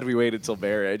 "I'm glad we waited till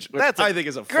marriage." Which That's I think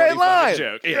is a great funny line. fucking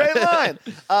joke. Yeah. Great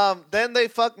line. Then they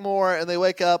fuck more, and they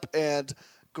wake up, and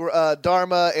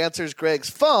Dharma answers Greg's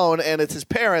phone, and it's his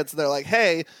parents, and they're like,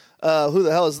 "Hey, who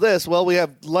the hell is this?" "Well, we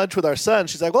have lunch with our son."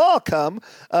 She's like, "Well, I'll come,"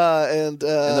 and And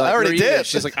they're like, I already "Who are you?" did.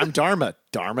 She's like, "I'm Dharma."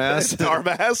 Dharmass.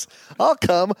 Dharmass. "I'll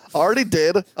come. Already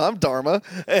did. I'm Dharma."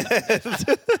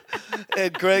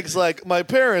 And Greg's like, "My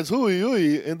parents, hooey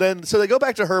hooey." And then, so they go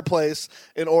back to her place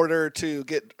in order to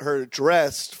get her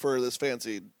dressed for this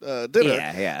fancy dinner.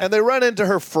 Yeah. And they run into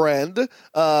her friend.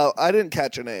 I didn't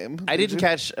catch her name. I didn't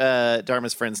catch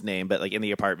Dharma's friend's name, but like in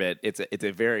the apartment, it's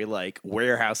a very like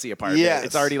warehousey apartment. Yes.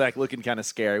 It's already like looking kind of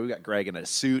scary. We got Greg in a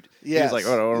suit. Yes. He's like,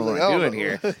 "What am He's I like, "Oh, doing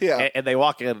here?" yeah. And they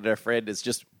walk in, and their friend is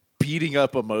just beating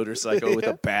up a motorcycle with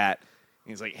a bat.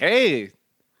 He's like, "Hey,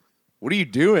 what are you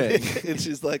doing?" And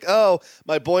she's like, "Oh,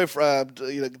 my boyfriend,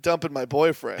 dumping my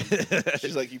boyfriend."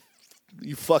 She's like,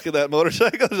 you fucking that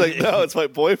motorcycle?" She's like, "No, it's my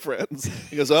boyfriend's."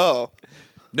 He goes, "Oh."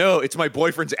 No, it's my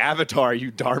boyfriend's avatar, you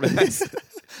Dharmass.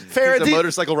 Farrah, He's a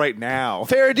motorcycle right now.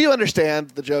 Farrah, do you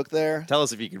understand the joke there? Tell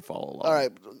us if you can follow along. All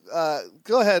right.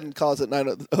 Go ahead and call us at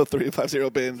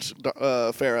 903-50-BINGE,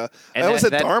 Farrah. And I almost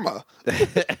said that- Dharma.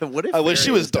 What if I wish she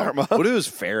Farrah was is Dharma. What if it was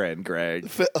Farrah and Greg?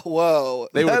 Whoa.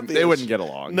 They That'd wouldn't. be They a wouldn't get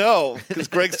along. No, because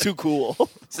Greg's too cool.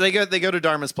 So they go to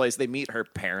Dharma's place. They meet her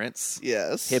parents.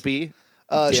 Yes. Hippie.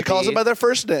 She calls them by their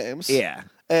first names. Yeah.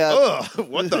 And, Ugh,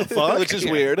 what the fuck? Which is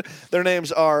Yeah. weird. Their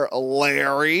names are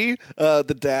Larry, the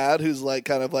dad, who's like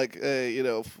kind of like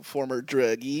a former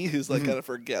druggie, who's like kind of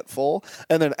forgetful,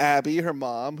 and then Abby, her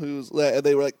mom, who's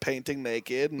they were like painting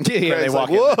naked. And Yeah, they Greg's walk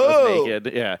like, in both "Whoa!"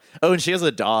 naked. Yeah. Oh, and she has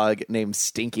a dog named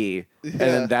Stinky, and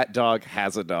then that dog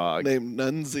has a dog named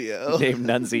Nunzio. named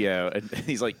Nunzio, and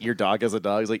he's like, "Your dog has a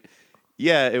dog." He's like,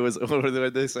 "Yeah, it was." What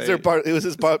did they say? It was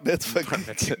his bar mitzvah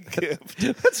gift.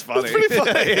 That's funny. That's pretty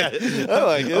funny. Yeah. I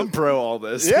like it. I'm pro all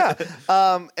this. Yeah.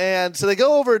 And so they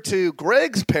go over to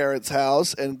Greg's parents'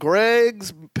 house, and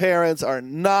Greg's parents are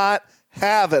not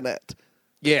having it.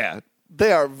 Yeah.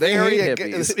 They are They very hate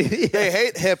against, hippies. They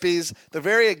hate hippies. They're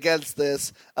very against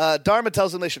this. Dharma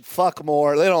tells them they should fuck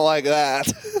more. They don't like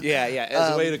that. Yeah, yeah.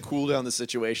 As a way to cool down the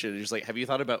situation, just like, have you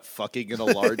thought about fucking in a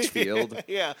large field?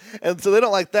 Yeah. And so they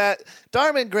don't like that.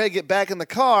 Dharma and Greg get back in the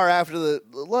car after the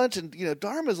lunch, and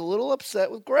Dharma's a little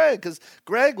upset with Greg because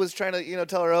Greg was trying to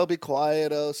tell her, "Oh, be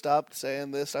quiet. Oh, stop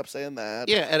saying this. Stop saying that."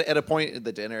 Yeah, at a point at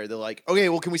the dinner, they're like, "Okay,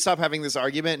 well, can we stop having this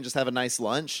argument and just have a nice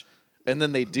lunch?" And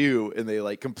then they do, and they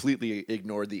like completely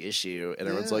ignore the issue, and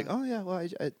everyone's Yeah. like, "Oh yeah,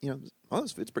 well,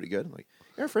 this food's pretty good." I'm like,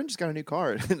 "Our friend just got a new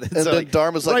car," and then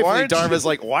Dharma's like, "Why aren't you-" Dharma's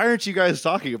like, "Why aren't you guys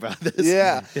talking about this?"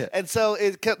 Yeah. And so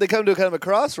they come to kind of a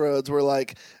crossroads where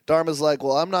like Dharma's like,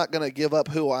 "Well, I'm not going to give up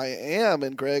who I am,"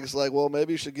 and Greg's like, "Well,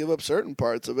 maybe you should give up certain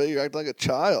parts of it. You're acting like a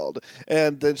child."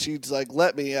 And then she's like,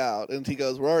 "Let me out," and he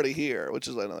goes, "We're already here," which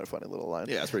is another funny little line.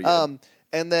 Yeah, it's pretty good.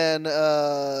 And then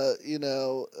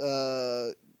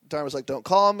Dharma's like, "Don't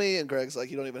call me," and Greg's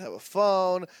like, "You don't even have a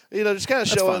phone." Just kind of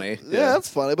showing. funny. Yeah, Yeah. that's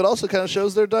funny, but also kind of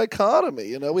shows their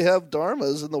dichotomy. We have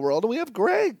Dharmas in the world, and we have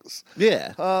Gregs.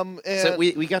 Yeah. And So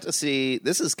we got to see.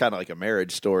 This is kind of like a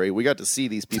marriage story. We got to see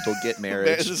these people get married.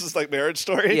 This is like marriage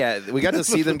story. Yeah, we got to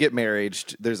see them get married.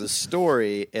 There's a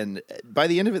story, and by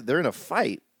the end of it, they're in a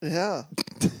fight. Yeah,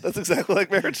 that's exactly like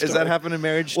marriage. Does that happen in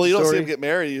marriage? Well, you don't see story? them get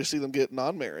married; you see them get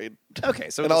non-married. Okay,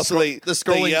 so And the also, they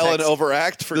scrolling yell and text,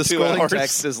 overact for the 2 scrolling hours.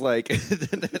 text is like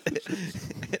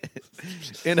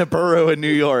in a borough in New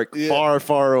York, Yeah.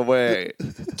 far away,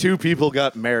 2 people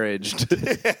got married,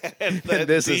 and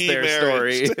this is their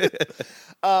story.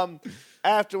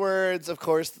 Afterwards, of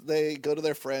course, they go to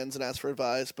their friends and ask for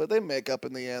advice, but they make up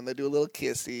in the end. They do a little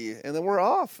kissy, and then we're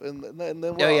off. And then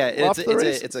we're Oh yeah, off to the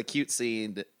races. it's a cute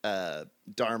scene.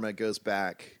 Dharma goes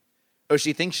back. Oh,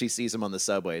 she thinks she sees him on the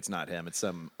subway. It's not him. It's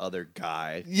some other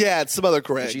guy. Yeah, it's some other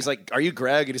Greg. And she's like, "Are you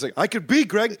Greg?" And he's like, "I could be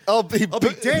Greg. I'll be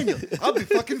Daniel. I'll be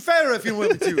fucking Farrah if you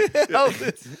want me to."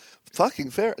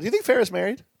 Fucking Farrah. Do you think Farrah's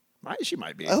married? She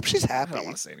might be. I hope she's I happy. don't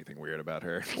want to say anything weird about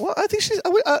her. Well, I think she's.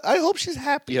 I hope she's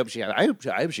happy. I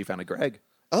hope she found a Greg.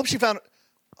 I hope she found.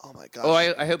 Oh my gosh. Oh,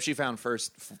 I hope she found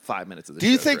first 5 minutes of the show.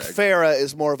 Do you think Greg. Farrah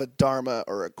is more of a Dharma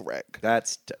or a Greg?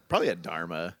 That's probably a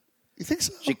Dharma. You think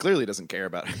so? She clearly doesn't care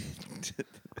about it.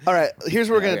 All right, here's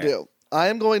what we're going to Okay. do. I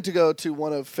am going to go to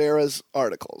one of Farrah's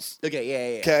articles, Okay,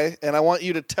 yeah. okay? And I want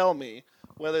you to tell me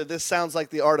whether this sounds like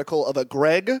the article of a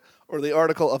Greg or the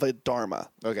article of a Dharma,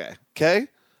 Okay. okay?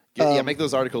 Yeah, make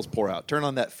those articles pour out. Turn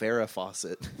on that Farrah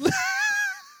faucet.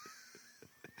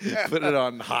 Put it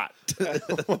on hot.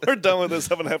 We're done with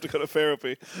this. I'm going to have to go to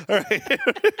therapy. All right,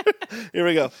 here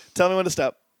we go. Tell me when to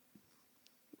stop.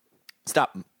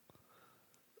 Stop.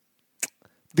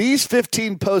 These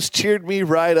 15 posts cheered me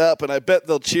right up, and I bet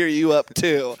they'll cheer you up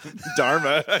too.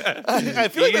 Dharma. I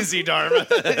feel like Easy Dharma.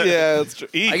 yeah, that's true.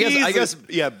 I guess,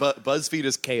 yeah. BuzzFeed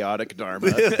is chaotic Dharma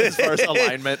as far as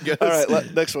alignment goes. All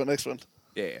right, next one.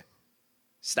 Yeah.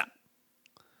 Stop.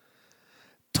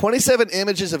 27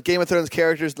 images of Game of Thrones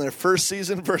characters in their first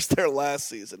season versus their last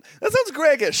season. That sounds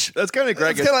Greggish. That's kind of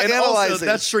Greg. That's kinda like and also, analyzing.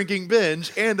 that's Shrinking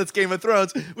Binge, and that's Game of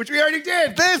Thrones, which we already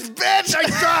did. This bitch, I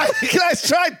tried. Can I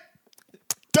try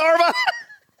Dharma?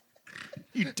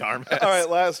 You Dharma. All right,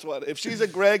 last one. If she's a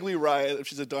Greg, we riot. If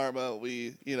she's a Dharma,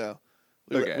 we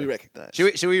Okay. recognize.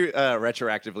 Should we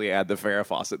retroactively add the Farrah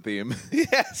Fawcett theme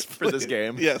Yes, for this please.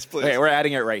 game? Yes, please. Okay, we're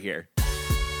adding it right here.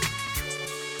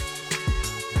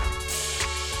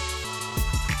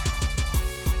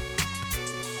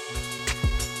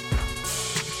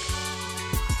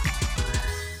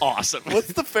 Awesome. What's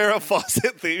the Farrah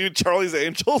Fawcett theme? Charlie's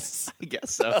Angels? I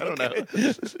guess so. I don't know.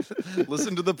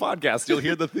 Listen to the podcast. You'll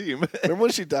hear the theme. Remember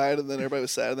when she died and then everybody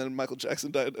was sad and then Michael Jackson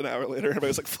died an hour later? Everybody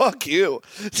was like, fuck you.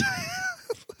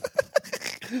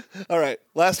 All right,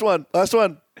 last one.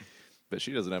 But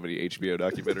she doesn't have any HBO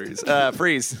documentaries.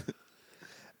 Freeze.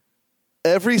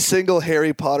 Every single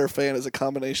Harry Potter fan is a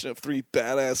combination of three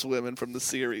badass women from the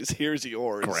series. Here's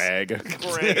yours. Greg.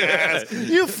 Greg ass.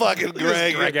 You fucking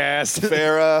Greg. Greg ass.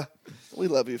 Farrah. We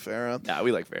love you, Farrah. Nah,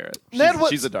 we like Farrah. Ned, what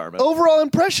She's a Dharma. overall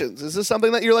impressions? Is this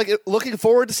something that you're like looking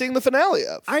forward to seeing the finale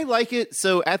of? I like it.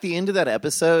 So at the end of that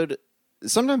episode,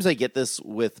 sometimes I get this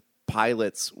with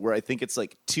pilots where I think it's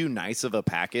like too nice of a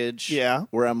package. Yeah.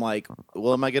 Where I'm like,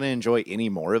 well, am I going to enjoy any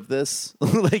more of this?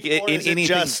 Like Or is it anything?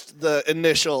 just the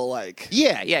initial like?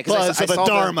 Yeah. Buzz of a saw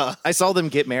Dharma. I saw them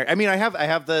get married. I mean, I have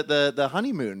the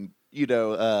honeymoon,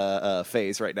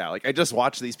 phase right now. Like I just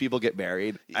watched these people get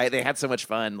married. They had so much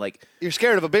fun. Like, You're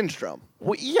scared of a binge drum.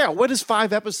 what is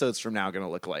 5 episodes from now going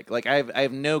to look like? Like I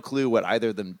have no clue what either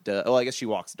of them do. Oh, I guess she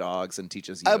walks dogs and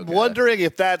teaches yoga. I'm wondering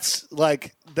if that's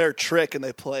like their trick and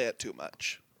they play it too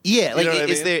much. Yeah, like know what I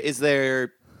is mean?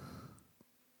 there?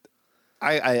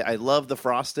 I love the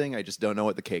frosting. I just don't know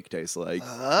what the cake tastes like. You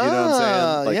know what I'm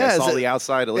saying? Like yeah. I Is saw it- the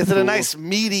outside. It looked Is it a cool. nice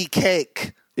meaty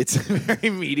cake? It's a very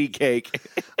meaty cake.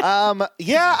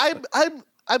 Yeah,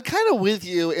 I'm kind of with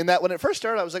you in that when it first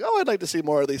started, I was like, oh, I'd like to see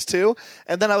more of these too.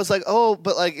 And then I was like, oh,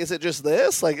 but like, is it just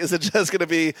this? Like, is it just going to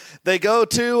be they go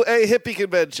to a hippie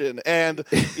convention and,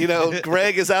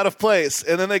 Greg is out of place.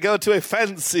 And then they go to a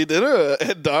fancy dinner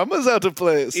and Dharma's out of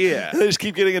place. Yeah. And they just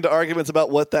keep getting into arguments about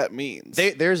what that means.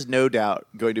 There's no doubt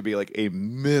going to be like a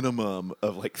minimum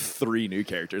of like 3 new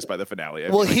characters by the finale. I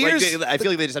Well, feel like. here's- I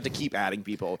feel like they just have to keep adding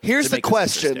people. Here's to the make this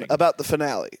question interesting. about the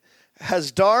finale.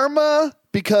 Has Dharma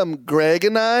become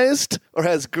Greganized or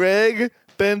has Greg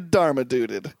been Dharma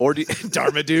duded? Or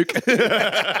Dharma Duke,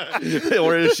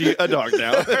 or is she a dog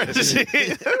now?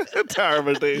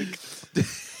 Dharma Duke.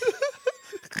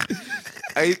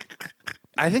 I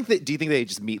think that. Do you think they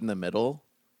just meet in the middle?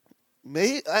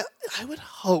 I would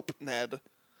hope, Ned.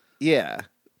 Yeah,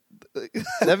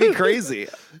 that'd be crazy.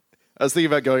 I was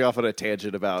thinking about going off on a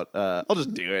tangent about. I'll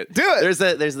just do it. Do it.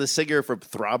 There's the singer from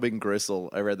Throbbing Gristle.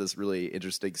 I read this really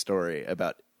interesting story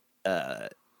about them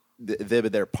and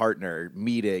their partner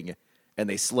meeting, and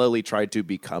they slowly tried to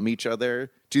become each other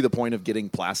to the point of getting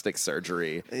plastic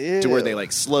surgery, to where they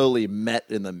like slowly met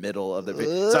in the middle of the.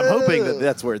 So I'm hoping that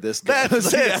that's where this goes.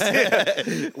 That's it.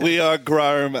 Yeah. We are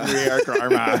Grarma. We are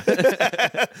Karma.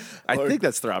 I think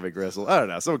that's Throbbing Gristle. I don't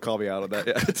know. Someone call me out on that.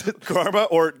 Yeah. Grarma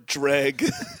or Dreg.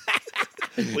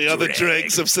 We are the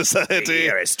dregs of society.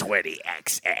 is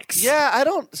 20XX. Yeah, I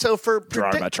don't. So for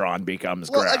Dramatron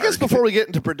becomes well, I guess before we get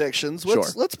into predictions,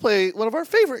 let's Sure. play one of our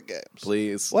favorite games.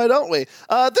 Please. Why don't we?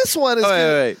 This one is.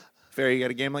 Wait. Fair, you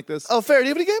got a game like this? Oh, fair. Do you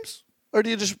have any games, or do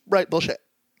you just write bullshit?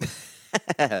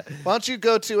 Why don't you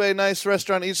go to a nice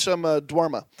restaurant, eat some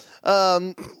dwarma?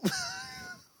 Come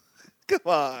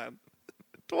on,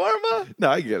 dwarma. No,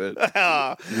 I get it.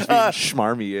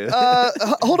 Schmarmy.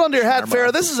 Hold on to your hat,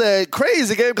 Farrah. This is a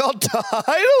crazy game called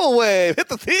Tidal Wave. Hit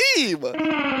the theme.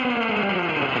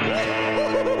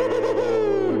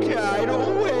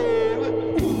 Tidal Wave.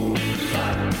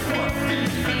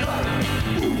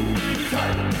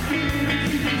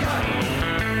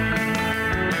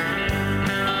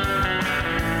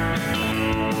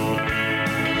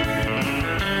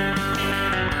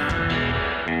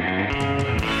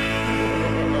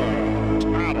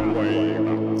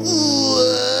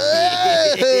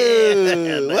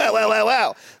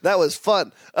 that was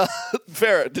fun.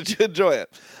 Farrah, did you enjoy it?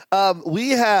 We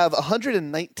have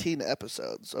 119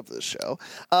 episodes of this show.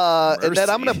 And then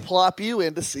I'm going to plop you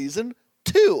into season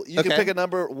 2. You can pick a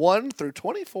number 1 through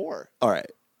 24. All right.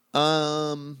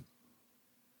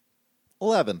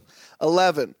 11.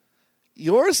 11.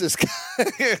 Yours is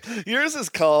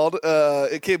called,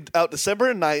 it came out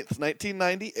December 9th,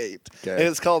 1998. Okay. And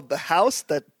it's called The House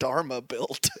That Dharma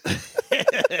Built.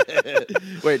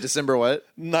 Wait, December what?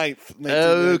 9th,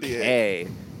 1998. Okay.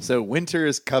 So winter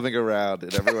is coming around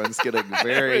and everyone's getting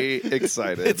very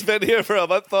excited. It's been here for a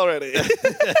month already,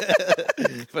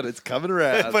 but it's coming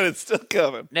around. but it's still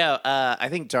coming. No, I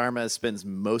think Dharma spends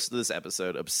most of this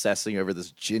episode obsessing over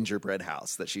this gingerbread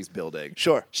house that she's building.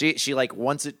 Sure. She like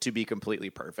wants it to be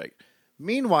completely perfect.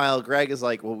 Meanwhile, Greg is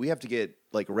like, well, we have to get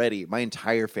like ready. My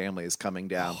entire family is coming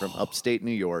down from upstate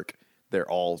New York. They're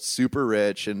all super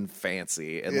rich and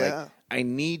fancy. And like, I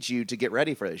need you to get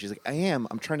ready for this. She's like, I am.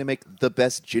 I'm trying to make the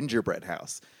best gingerbread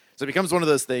house. So it becomes one of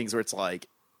those things where it's like,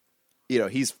 you know,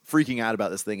 he's freaking out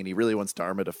about this thing and he really wants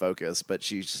Dharma to focus, but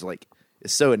she's just like,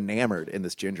 is so enamored in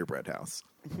this gingerbread house.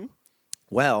 Mm-hmm.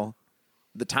 Well,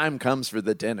 the time comes for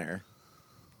the dinner.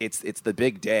 It's the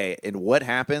big day. And what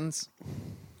happens?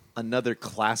 Another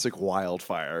classic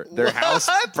wildfire. Their house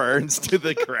burns to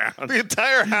the ground. The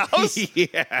entire house?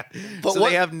 Yeah. But so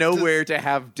they have nowhere to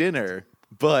have dinner,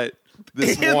 but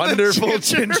this wonderful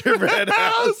gingerbread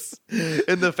house.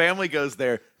 And the family goes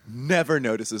there, never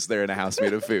notices they're in a house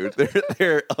made of food.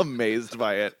 They're amazed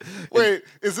by it. Wait,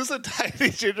 is this a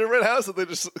tiny gingerbread house that they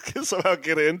just somehow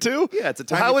get into? Yeah, it's a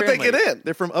tiny How would family. they get in?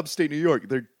 They're from upstate New York.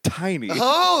 They're tiny.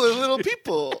 Oh, they're little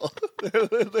people.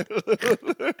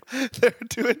 They're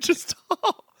 2 inches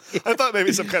tall. I thought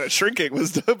maybe some kind of shrinking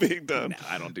was being done. No,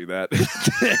 I don't do that.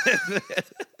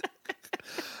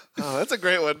 Oh, that's a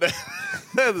great one.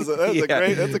 That's a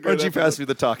great. Why don't you pass me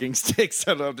the talking sticks?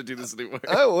 I don't have to do this anymore.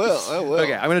 I will.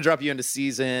 Okay, I'm going to drop you into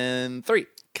season 3.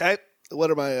 Okay.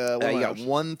 What are my? What You am I got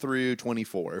 1 through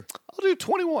 24. I'll do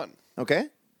 21. Okay.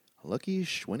 Lucky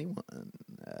 21.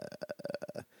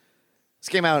 This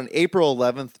came out on April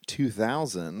 11th,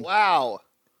 2000. Wow.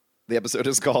 The episode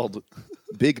is called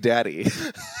Big Daddy.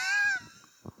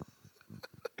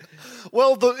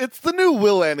 Well, it's the new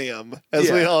Millennium, as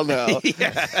we all know.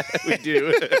 Yeah, we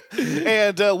do.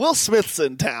 And Will Smith's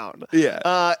in town.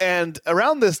 Yeah. And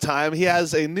around this time, he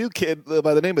has a new kid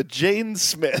by the name of Jane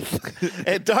Smith.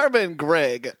 And Dharma and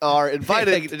Greg are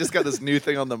invited. They just got this new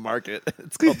thing on the market.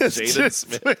 It's called Jaden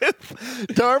Smith.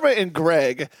 Dharma and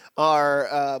Greg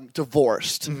are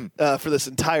divorced for this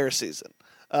entire season.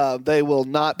 They will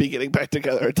not be getting back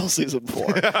together until season 4.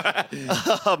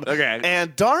 Okay.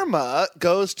 And Dharma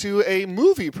goes to a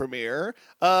movie premiere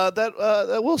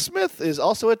that Will Smith is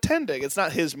also attending. It's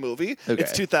not his movie. Okay.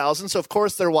 It's 2000, so of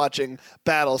course they're watching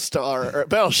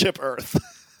Battleship Earth.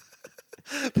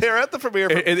 They're at the premiere.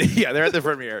 Yeah, they're at the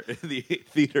premiere. The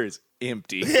theater's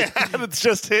empty. Yeah, and it's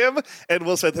just him and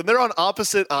Will Smith. And they're on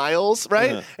opposite aisles,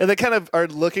 right? Uh-huh. And they kind of are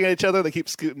looking at each other. They keep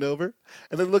scooting over.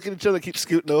 And then looking at each other, they keep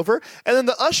scooting over. And then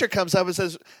the usher comes up and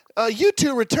says, you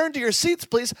two return to your seats,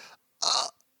 please.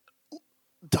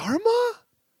 Dharma?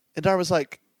 And Dharma's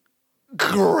like,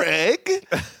 Greg?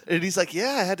 And he's like,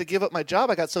 yeah, I had to give up my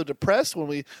job. I got so depressed when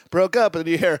we broke up. And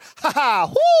then you hear,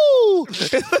 ha-ha, woo!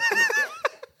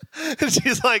 And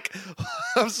she's like,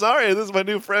 I'm sorry, this is my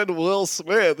new friend Will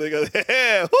Smith. They go,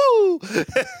 yeah, woo!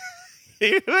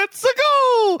 Let's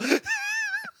go!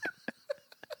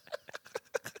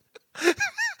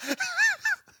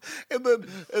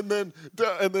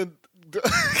 and then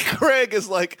Greg is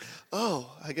like,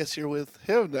 oh, I guess you're with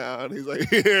him now. And he's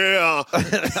like, yeah.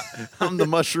 I'm the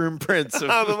Mushroom Prince of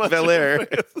I'm the Mushroom Bel Air.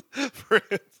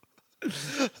 Prince.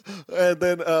 And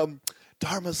then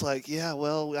Dharma's like, yeah,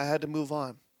 well, I had to move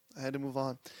on.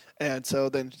 And so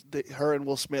then her and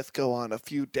Will Smith go on a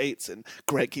few dates, and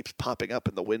Greg keeps popping up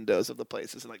in the windows of the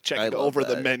places and like checking over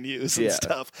the menus and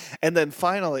stuff. And then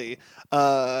finally,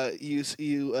 and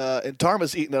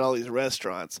Dharma's eating at all these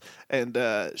restaurants, and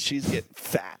she's getting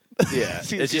fat. Yeah,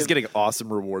 she's getting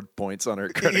awesome reward points on her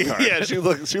credit card. Yeah, she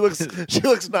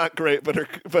looks not great, but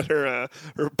her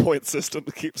point system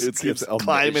keeps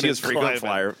climbing. She has and frequent climbing.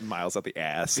 flyer miles up the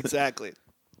ass. Exactly.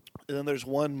 And then there's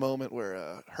one moment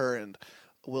where her and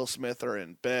Will Smith are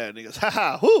in bed, and he goes,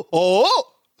 ha-ha, whoo, oh!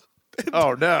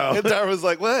 Oh, no. And Dharma's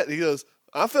like, what? He goes,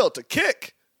 I felt a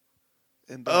kick.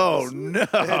 And no. And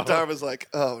Dharma's like,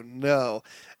 oh, no.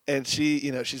 And she's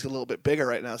a little bit bigger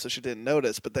right now, so she didn't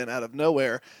notice. But then out of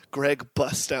nowhere, Greg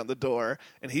busts down the door,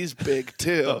 and he's big,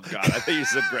 too. Oh, God. I think you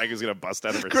said Greg was going to bust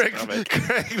out of her stomach.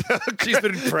 Greg, She's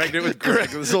been pregnant with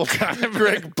Greg this whole time.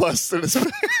 Greg busts in his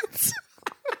pants.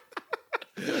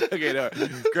 Okay, no.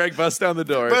 Greg busts down the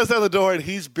door. Bursts down the door, and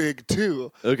he's big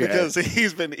too. Okay. Because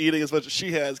he's been eating as much as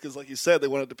she has. Because, like you said, they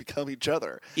wanted to become each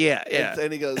other. Yeah, yeah.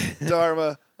 And he goes,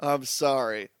 Dharma, I'm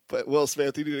sorry, but Will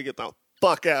Smith, you need to get the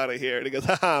fuck out of here. And he goes,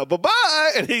 haha,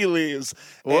 bye-bye, and he leaves.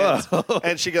 Whoa.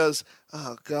 And she goes,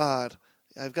 oh God,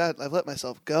 I've let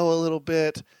myself go a little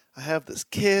bit. I have this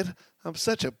kid. I'm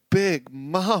such a big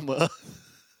mama.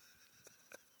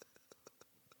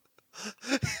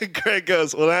 Greg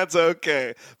goes, well, that's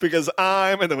okay, because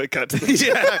and then we cut to the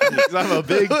Yeah, I'm a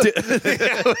big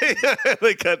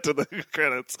they cut to the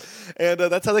credits, and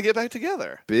that's how they get back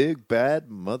together. big bad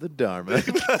mother Dharma.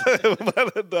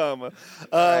 Mother Dharma.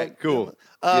 All right, cool.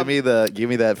 Give me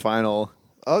that final.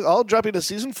 I'll drop you to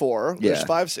season 4. There's Yeah.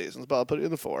 5 seasons, but I'll put it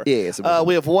in the 4. Yeah, so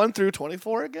we have 1 through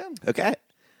 24 again. Okay.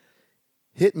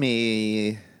 Hit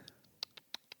me.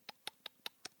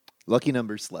 Lucky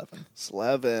number 11.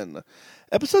 Slevin.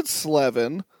 Episode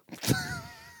Slevin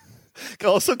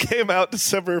also came out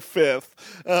December 5th,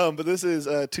 but this is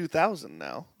 2000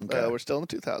 now. Okay. We're still in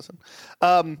 2000.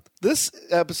 This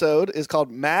episode is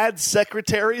called Mad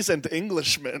Secretaries and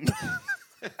Englishmen.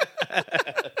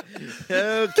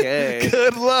 Okay.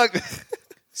 Good luck.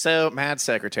 So, mad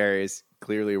secretaries.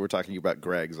 Clearly, we're talking about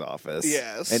Greg's office.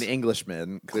 Yes. And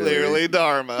Englishmen. Clearly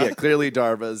Dharma. Yeah, clearly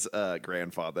Dharma's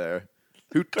grandfather.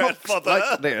 Who talks Grandfather.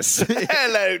 like this.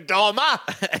 Hello, Dharma.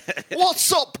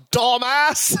 What's up,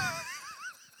 Dharmas?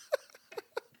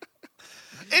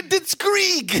 And it's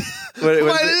Grieg. What was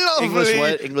My it? lovely English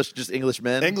what? English, just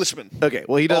Englishmen? Englishman. Okay,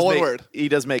 well, he does All one make, word. He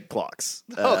does make clocks.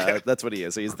 Okay. That's what he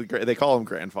is. He's they call him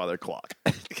Grandfather Clock.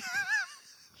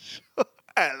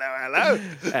 Hello.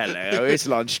 Hello, it's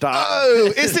lunchtime.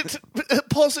 Oh, is it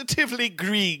positively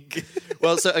Grieg?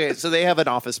 Well, so they have an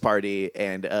office party,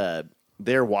 and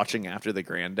they're watching after the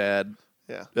granddad,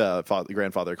 Yeah.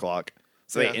 grandfather Clock.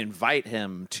 So Yeah. they invite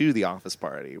him to the office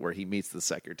party where he meets the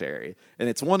secretary, and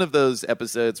it's one of those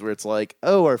episodes where it's like,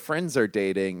 oh, our friends are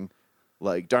dating.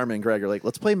 Like Dharma and Greg are like,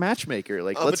 let's play matchmaker.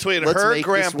 Like Between let's her make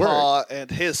this work. grandpa and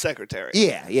his secretary.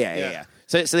 Yeah.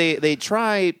 So they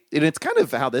try, and it's kind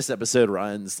of how this episode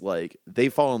runs. Like they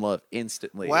fall in love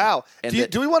instantly. Wow. And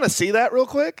Do we want to see that real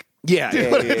quick? Yeah,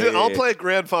 I'll play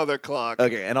Grandfather Clock.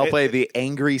 Okay, and I'll play the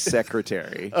angry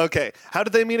secretary. Okay. How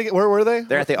did they meet again? Where were they?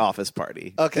 They're at the office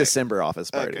party. Okay. December office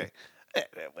party. Okay.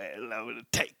 Well, I'm going to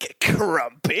take a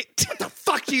crumpet. What the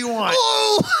Fuck do you want?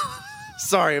 Oh!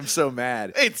 Sorry, I'm so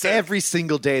mad. It's every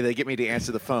single day they get me to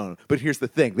answer the phone. But here's the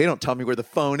thing: they don't tell me where the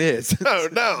phone is. Oh,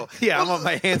 no. Yeah, I'm on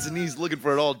my hands and knees looking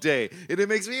for it all day, and it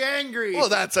makes me angry. Well,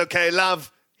 that's okay,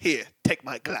 love. Here, take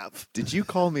my glove. Did you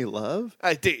call me love?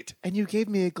 I did. And you gave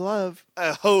me a glove.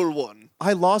 A whole one.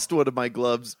 I lost one of my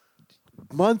gloves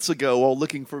months ago while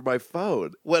looking for my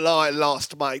phone. Well, I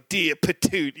lost my dear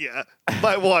Petunia,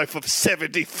 my wife of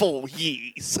 74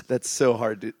 years. That's so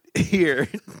hard to hear.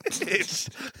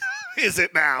 Is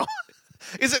it now?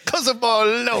 Is it because of my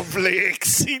lovely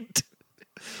accent?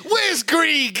 Where's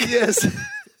Grieg? Yes.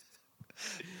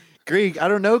 Grieg, I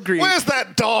don't know Grieg. Where's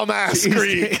that dumbass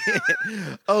Grieg?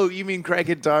 Oh, you mean Greg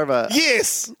and Dharma?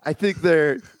 Yes. I think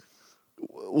they're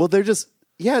just,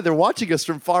 they're watching us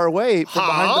from far away from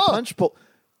behind the punch bowl.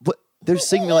 But they're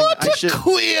signaling What a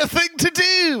queer thing to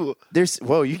do.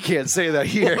 Whoa, you can't say that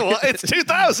here. Well, it's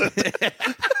 2000.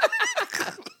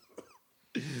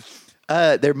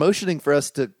 They're motioning for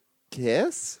us to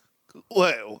kiss?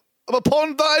 Well, I'm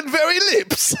upon thine very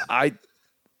lips. I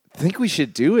think we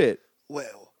should do it.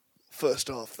 Well, first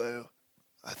off, though,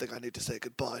 I think I need to say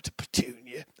goodbye to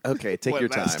Petunia. Okay, take One your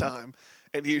last time. time.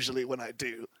 And usually when I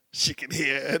do, she can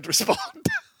hear and respond.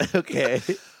 Okay.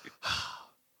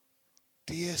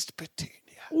 Dearest Petunia.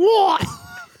 What?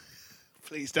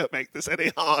 Please don't make this any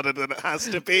harder than it has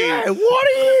to be. What do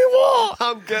you want?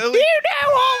 I'm going. You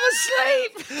know I'm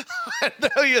asleep. I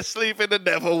know you're sleeping in the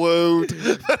Neverwood,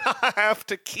 but I have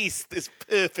to kiss this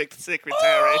perfect secretary.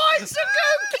 Oh, so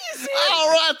go kiss him. All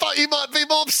right, I thought you might be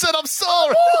more upset. I'm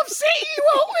sorry. Oh, upset you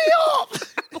woke me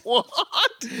up. What?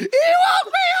 You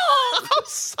woke me up. I'm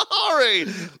sorry.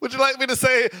 Would you like me to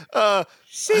say,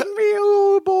 Sing me a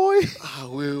lullaby. I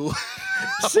will.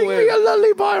 Sing me a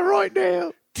lullaby right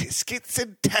now. Tiskets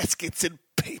and taskets and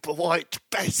paper white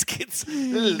baskets,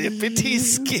 lippity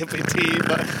skippity.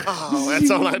 Oh,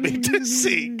 that's all I need to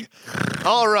sing.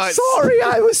 All right. Sorry,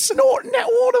 I was snorting at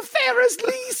one of Farrah's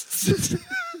leasts.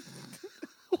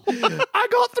 I I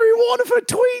got through one of her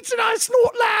tweets and I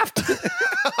snort laughed.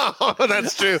 Oh,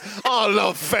 that's true. Oh,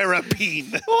 love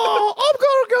Farrapine. Oh, I'm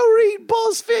going to go read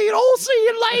BuzzFeed. I'll see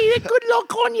you later. Good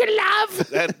luck on your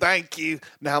love. And thank you.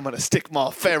 Now I'm going to stick my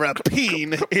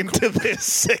Farrapine into this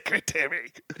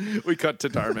secretary. We cut to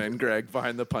Dharma and Greg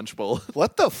behind the punch bowl.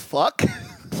 What the fuck?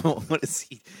 What is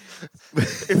he?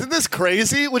 Isn't this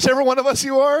crazy? Whichever one of us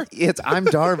you are? I'm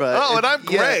Dharma. Oh, and I'm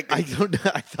Greg. I don't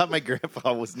know. I thought my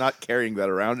grandpa was not carrying that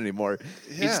around anymore.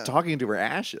 He's Yeah. just talking to her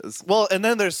ashes. Well, and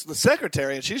then there's the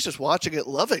secretary, and she's just watching it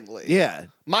lovingly. Yeah.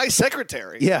 My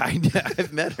secretary. Yeah,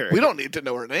 I've met her. We don't need to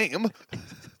know her name. I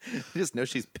just know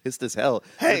she's pissed as hell.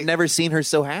 Hey. I've never seen her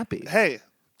so happy. Hey,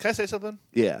 can I say something?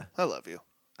 Yeah. I love you.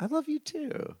 I love you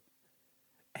too.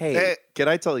 Hey, Hey. can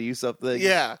I tell you something?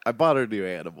 Yeah. I bought a new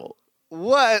animal.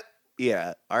 What?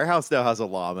 Yeah. Our house now has a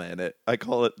llama in it. I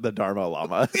call it the Dharma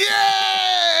llama.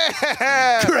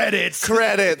 Yeah! Credits.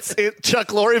 Credits. Chuck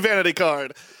Lorre vanity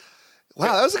card.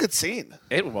 Wow, that was a good scene.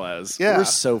 It was. Yeah. We're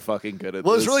so fucking good at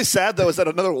What this. was really sad, though, is that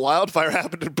another wildfire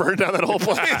happened and burned down that whole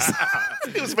place.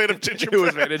 It was made of gingerbread. It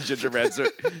was made of gingerbread, so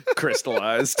it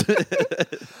crystallized.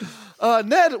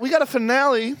 Ned, we got a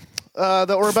finale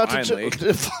that we're about Finally.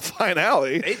 to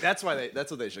finale Hey, that's what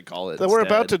they should call it. that we're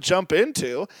instead. about to jump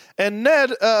into. And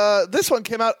Ned, this one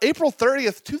came out April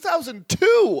 30th,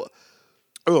 2002.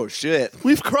 Oh shit.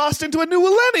 We've crossed into a new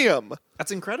millennium.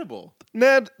 That's incredible.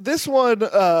 Ned, this one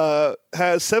has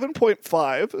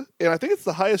 7.5, and I think it's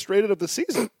the highest rated of the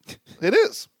season. It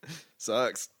is.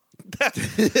 Sucks.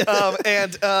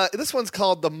 And this one's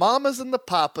called The Mamas and the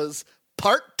Papas,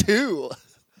 Part 2.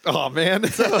 Oh man.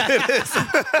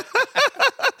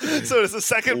 So it's the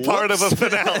second part of a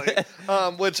finale,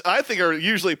 which I think are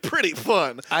usually pretty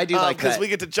fun. I do like because that. we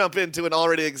get to jump into an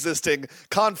already existing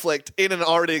conflict in an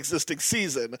already existing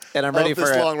season. And I'm ready of this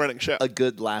for long-running show. a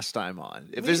good last time on.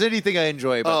 If there's anything I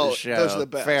enjoy about Oh, the show, those are the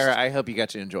best. Farrah, I hope you got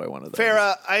to enjoy one of those.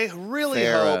 Farrah, I really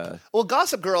Farrah. hope. Well,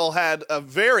 Gossip Girl had a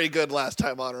very good last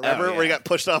time on. Remember Oh, yeah. where he got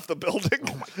pushed off the building?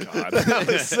 Oh my God. that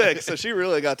was sick. So she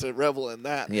really got to revel in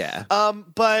that. Yeah.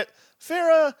 But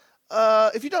Farrah,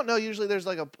 if you don't know, usually there's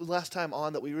like a last time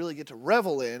on that we really get to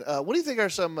revel in. What do you think are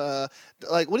some what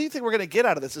do you think we're going to get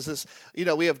out of this? Is this,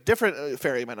 we have different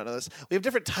Farrah, you might not know this. We have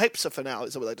different types of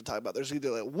finales that we like to talk about. There's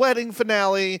either a wedding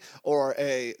finale or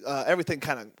a everything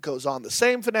kind of goes on the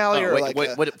same finale, or like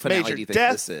what finale major do you think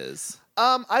death. this is?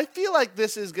 I feel like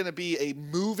this is going to be a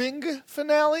moving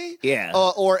finale, Yeah.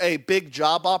 or a big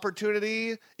job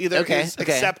opportunity, either Okay, is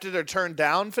okay. accepted or turned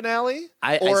down finale,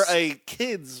 I or s- a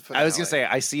kids finale. I was gonna say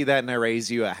I see that and I raise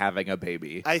you at having a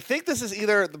baby. I think this is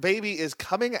either the baby is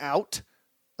coming out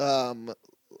of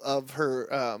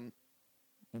her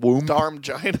Womb.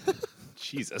 darmgina,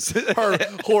 Jesus. her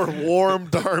warm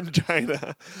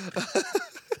darmgina,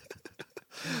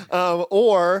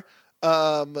 or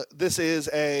this is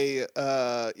a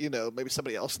maybe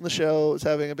somebody else in the show is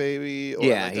having a baby, or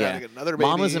yeah, like they're yeah. having another baby.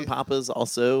 Mamas and Papas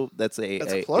also. That's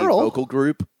a plural. vocal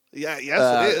group. Yeah,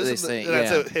 yes, it they is. say, And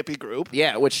that's yeah. a hippie group.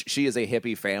 Yeah, which she is a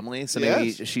hippie family, so maybe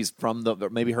Yes. she's from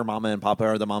maybe her mama and papa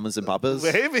are the mamas and papas.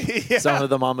 Maybe, yeah. Some of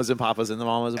the mamas and papas and the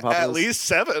mamas and papas. At least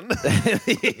 7.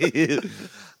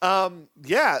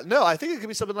 Yeah, no, I think it could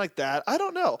be something like that. I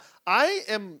don't know. I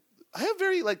have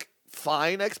very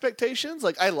fine expectations.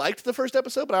 Like, I liked the first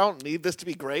episode, but I don't need this to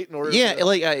be great in order. Yeah, to,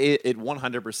 it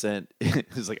 100%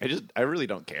 is like I really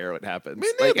don't care what happens. Me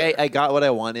Like neither. I got what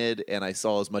I wanted and I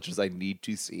saw as much as I need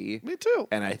to see. Me too.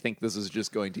 And I think this is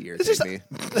just going to It's irritate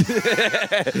just-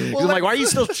 me. I'm like, why are you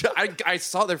still? I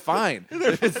saw they're fine.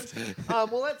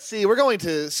 Well, let's see. We're going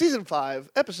to season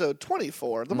 5, episode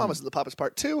 24, The Mamas and the Papas,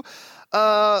 part 2.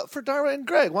 For Dara and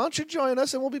Greg, why don't you join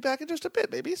us, and we'll be back in just a bit,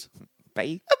 babies.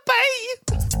 Bye.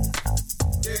 Bye.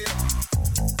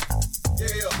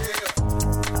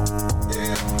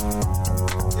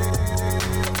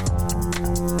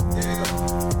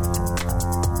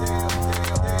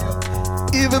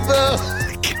 Even though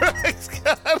Greg's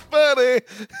got money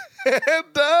and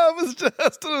Dom is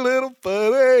just a little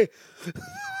funny,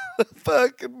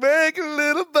 fucking making a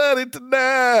little money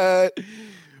tonight.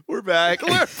 We're back.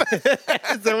 We're Is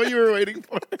that what you were waiting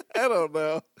for? I don't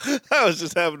know. I was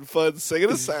just having fun singing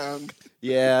a song.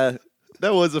 Yeah,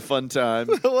 that was a fun time.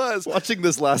 It was. Watching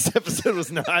this last episode was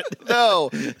not No.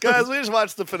 Guys, we just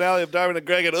watched the finale of Darwin and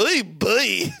Greg, and oy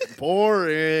boy.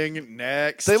 boring.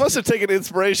 Next, They must have taken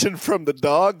inspiration from the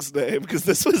dog's name, because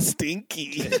this was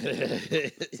Stinky.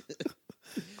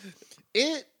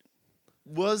 it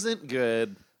wasn't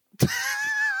good,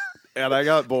 and I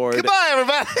got bored Goodbye,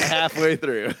 everybody. halfway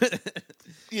through.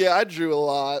 Yeah, I drew a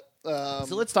lot. So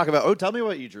let's talk about. Oh, tell me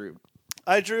what you drew.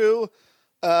 I drew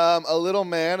a little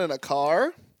man in a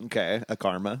car Okay, a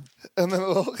karma. And then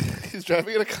he's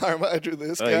driving in a Karma. I drew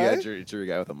this Oh, guy. yeah, drew a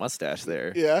guy with a mustache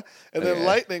there. Yeah. And then Okay.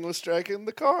 lightning was striking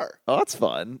the car. Oh, that's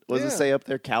fun. What does Yeah. it say up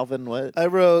there? Calvin, what? I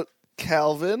wrote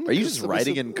Calvin. Are you just Somebody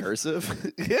writing said- in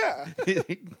cursive? Yeah.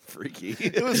 Freaky.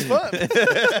 It was fun.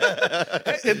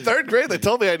 In third grade, they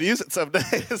told me I'd use it someday,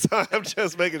 so I'm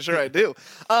just making sure I do.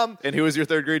 And who was your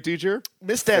third grade teacher?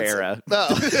 Miss Denson. Farrah. No.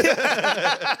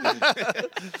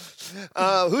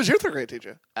 Who's your third grade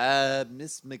teacher?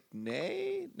 Miss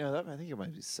McNay? No, I think it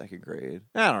might be second grade.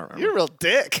 I don't remember. You're a real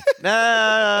dick.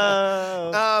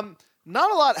 No.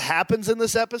 Not a lot happens in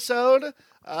this episode,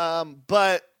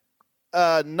 but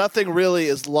nothing really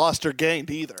is lost or gained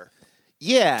either.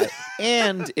 Yeah,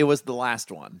 and it was the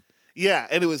last one. Yeah,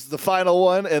 and it was the final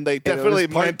one, and they And it was definitely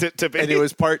part- meant it to be. And it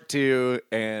was part 2,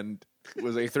 and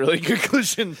was a thrilling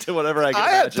conclusion to whatever I could I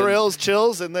had imagine. thrills,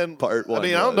 chills, and then Part I one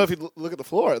mean, I don't know if was. you look at the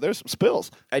floor. There's some spills.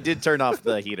 I did turn off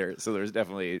the heater, so there's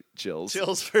definitely chills.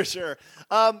 Chills for sure.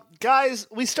 Guys,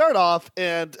 we start off,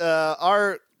 and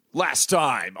our Last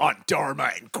time on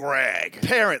Dharma and Greg.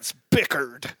 parents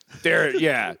bickered.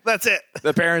 Yeah. That's it.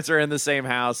 The parents are in the same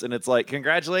house, and it's like,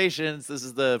 congratulations, this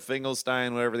is the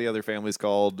Finkelstein, whatever the other family's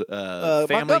called, family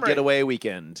Montgomery. getaway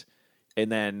weekend.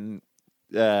 And then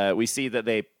we see that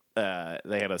they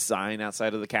have a sign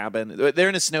outside of the cabin. They're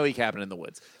in a snowy cabin in the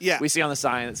woods. Yeah. We see on the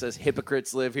sign that says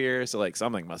hypocrites live here, so like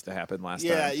something must have happened last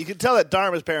Yeah, time. you can tell that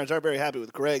Dharma's parents aren't very happy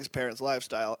with Greg's parents'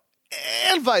 lifestyle,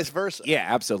 and vice versa. Yeah,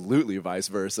 absolutely vice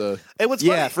versa. And what's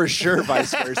Yeah, funny- for sure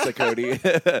vice versa, Cody.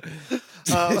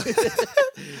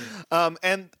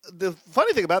 And the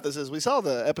funny thing about this is we saw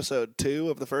the episode 2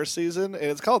 of the first season, and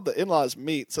it's called The In-Laws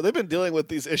Meet. So they've been dealing with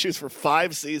these issues for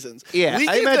 5 seasons. Yeah, we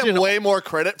I give them imagine- way more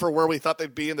credit for where we thought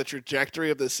they'd be in the trajectory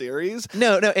of the series.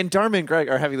 No, and Dharma and Greg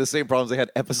are having the same problems they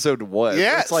had episode 1.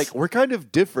 Yes. It's like, we're kind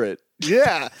of different.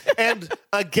 Yeah, and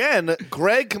again,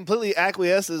 Greg completely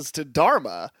acquiesces to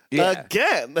Dharma. Yeah.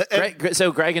 Again, and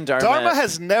So Greg and Dharma... Dharma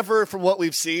has never, from what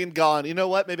we've seen, gone, you know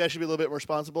what, maybe I should be a little bit more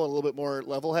responsible and a little bit more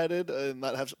level-headed and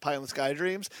not have pie in the sky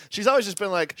dreams. She's always just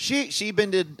been like, She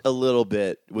bended a little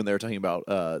bit when they were talking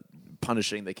about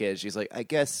punishing the kids. She's like, I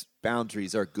guess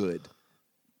boundaries are good.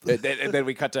 and then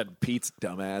we cut to Pete's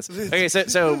dumbass. Okay,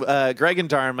 so Greg and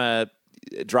Dharma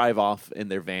drive off in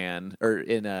their van, or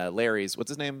in Larry's, what's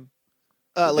his name?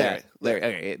 Larry. Yeah, Larry.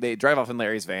 Okay, they drive off in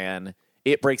Larry's van.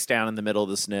 It breaks down in the middle of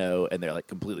the snow, and they're like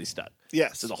completely stuck.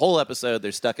 Yes. So the whole episode,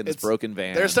 they're stuck in this It's- broken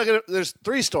van. They're stuck in there's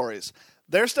 3 stories.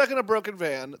 They're stuck in a broken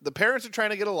van. The parents are trying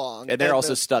to get along. and they're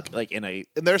also stuck like in a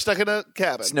and they're stuck in a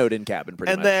cabin. snowed-in cabin,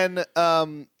 pretty and much.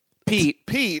 then Pete,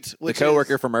 Pete, the which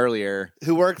coworker is, from earlier,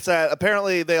 who works at,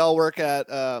 apparently they all work at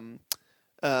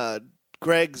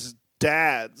Greg's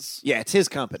dad's. yeah, it's his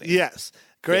company. Yes.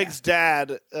 Greg's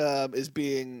dad is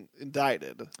being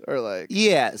indicted, or like,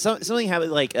 Yeah, something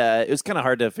happened. Like it was kind of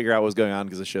hard to figure out what was going on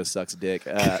because the show sucks dick.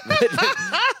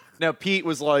 Now Pete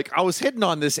was like, "I was hitting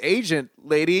on this agent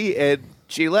lady, and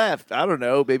she left. I don't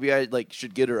know. Maybe I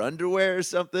should get her underwear or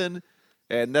something."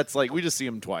 And that's like we just see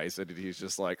him twice, and he's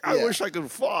just like, "I Yeah. wish I could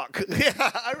fuck." yeah,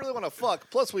 I really want to fuck.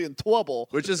 Plus, we in twubble.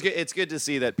 Which is good. It's good to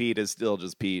see that Pete is still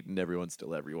just Pete, and everyone's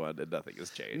still everyone, and nothing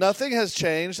has changed. Nothing has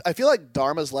changed. I feel like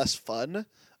Dharma's less fun.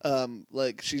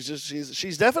 Like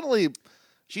she's definitely.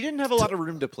 She didn't have a lot of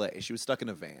room to play. She was stuck in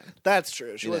a van. That's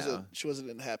true. She You wasn't. know. She wasn't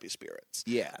in happy spirits.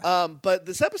 Yeah. But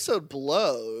this episode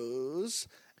blows,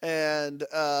 and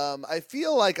I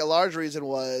feel like a large reason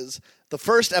was the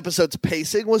first episode's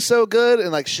pacing was so good,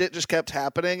 and like shit just kept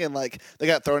happening, and like they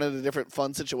got thrown into different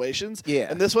fun situations. Yeah.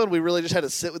 And this one, we really just had to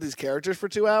sit with these characters for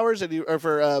 2 hours, and they were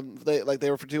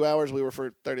for 2 hours, we were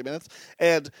for 30 minutes,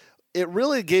 and it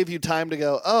really gave you time to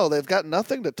go, oh, they've got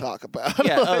nothing to talk about.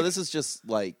 Yeah. Like, Oh, this is just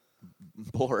like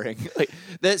boring.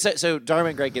 So Dharma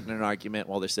and Greg get in an argument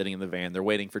while they're sitting in the van. They're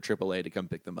waiting for AAA to come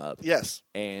pick them up. yes.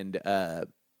 And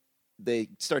they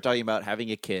start talking about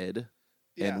having a kid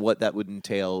Yeah. and what that would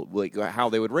entail, like how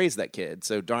they would raise that kid.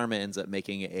 So Dharma ends up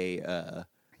making a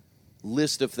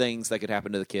list of things that could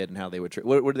happen to the kid and how they would.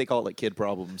 What do they call it? Like kid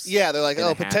problems. Yeah, they're like, in a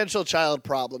oh, hat. potential child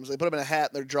problems. They put them in a hat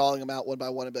and they're drawing them out one by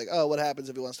one and be like, oh, what happens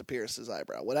if he wants to pierce his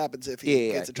eyebrow? What happens if he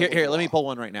Yeah. gets in Here, trouble with let me the law? pull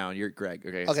one right now. And you're Greg.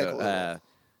 Okay. Okay, So,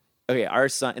 cool. okay, our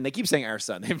son, and they keep saying our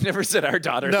son. They've never said our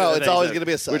daughter. No, They it's always said- gonna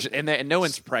be a son. And no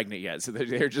one's pregnant yet, so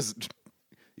they're just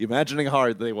imagining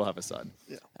hard they will have a son.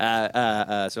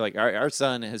 Yeah. So like our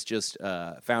son has just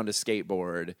found a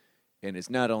skateboard and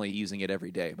is not only using it every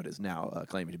day, but is now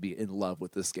claiming to be in love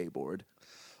with the skateboard.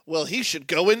 Well, he should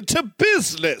go into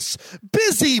business.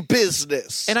 Busy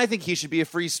business. And I think he should be a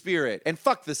free spirit and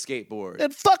fuck the skateboard.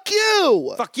 And fuck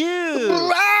you. Fuck you.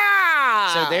 Ah!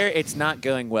 So there, it's not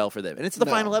going well for them, and it's the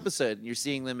No. final episode, and you're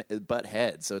seeing them butt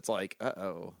heads. So it's like,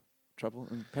 trouble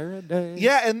in paradise.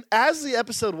 Yeah, and as the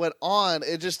episode went on,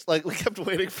 it just like we kept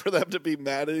waiting for them to be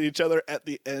mad at each other at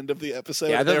the end of the episode.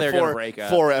 Yeah, I thought they were gonna therefore break up.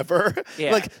 forever.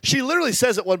 Yeah. Like she literally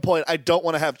says at one point, "I don't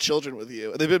want to have children with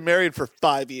you." And they've been married for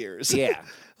 5 years. Yeah.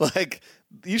 Like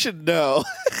you should know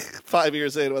 5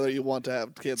 years in whether you want to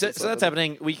have kids. So, with so that's someone.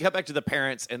 happening. We cut back to the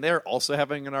parents, and they're also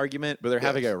having an argument, but they're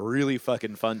having a really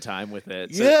fucking fun time with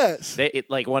it. So Yes.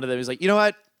 like one of them is like, you know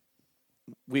what?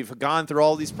 We've gone through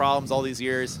all these problems all these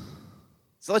years,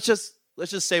 so let's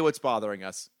just say what's bothering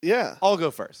us. Yeah. I'll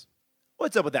go first.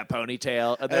 What's up with that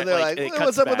ponytail? And they're like, it "Well, cuts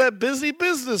what's up with back. that busy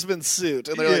businessman suit?"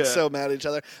 And they're like Yeah. so mad at each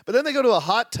other. But then they go to a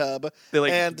hot tub They're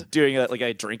like and doing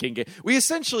a drinking game. We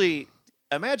essentially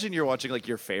imagine you're watching like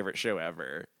your favorite show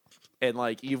ever. And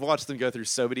like you've watched them go through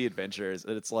so many adventures,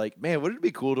 and it's like, man, wouldn't it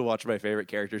be cool to watch my favorite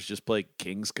characters just play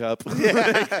King's Cup? no, and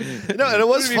it was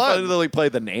Wouldn't it be fun. to like play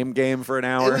the name game for an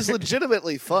hour. It was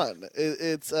legitimately fun.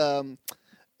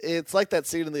 It's like that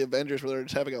scene in the Avengers where they're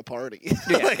just having a party.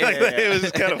 It was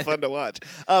just kind of fun to watch.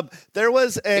 There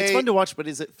was a. It's fun to watch, but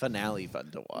is it finale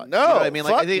fun to watch? No, You know what I mean,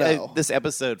 like fuck I think no. this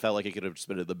episode felt like it could have just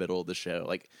been in the middle of the show.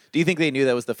 Like, do you think they knew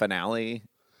that was the finale?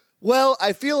 Well,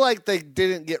 I feel like they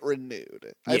didn't get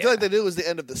renewed. I Yeah. feel like they knew it was the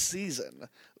end of the season.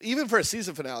 Even for a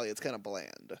season finale, it's kind of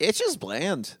bland. It's just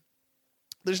bland.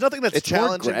 There's nothing that's It's more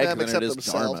challenging Greg them than it except is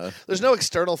themselves. Dharma. There's no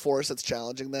external force that's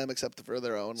challenging them except for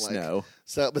their own like Snow.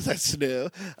 So besides Snow,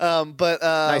 but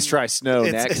Nice try, Snow.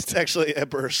 It's, next, it's actually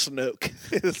Emperor Snoke.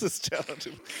 This is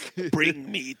challenging.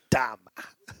 Bring me Dharma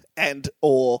and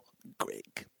or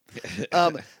Greg.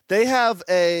 They have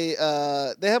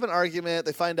an argument.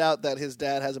 They find out that his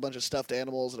dad has a bunch of stuffed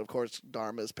animals, and of course,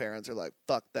 Dharma's parents are like,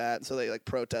 "Fuck that!" And so they like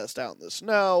protest out in the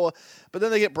snow. But then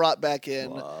they get brought back in,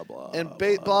 Blah, blah, and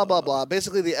blah blah blah.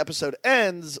 Basically, the episode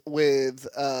ends with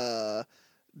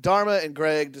Dharma and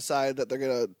Greg decide that they're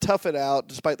gonna tough it out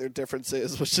despite their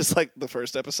differences, which is like the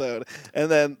first episode. And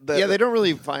then yeah, they don't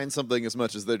really find something as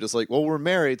much as they're just like, well, we're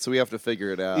married, so we have to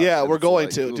figure it out. yeah, And we're it's going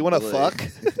like, to. Do you want to really? fuck?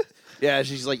 Yeah,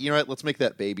 she's like, you know what? Let's make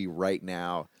that baby right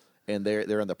now. And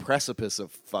they're on the precipice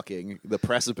of fucking, the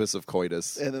precipice of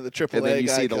coitus. And then the AAA And then you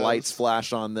guy see the comes. lights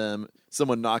flash on them.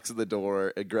 Someone knocks at the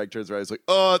door, and Greg turns around. He's like,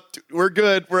 "Oh, we're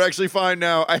good. We're actually fine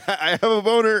now. I have a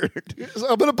boner."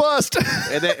 I'm gonna bust.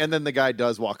 and then the guy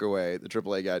does walk away. The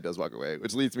AAA guy does walk away,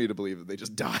 which leads me to believe that they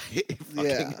just die.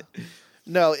 Yeah.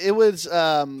 No, it was.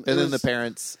 And then the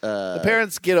parents. The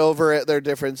parents get over it, their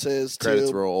differences credits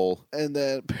too, roll. and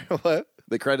then what?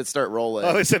 The credits start rolling.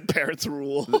 Oh, I said parents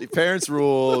rule. The parents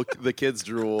rule. The kids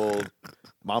drool.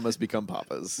 Mamas become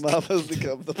papas. Mamas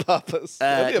become the papas.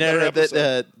 That'd be a better No,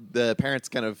 episode. the parents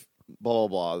kind of blah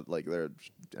blah blah. Like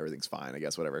everything's fine, I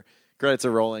guess. Whatever. Credits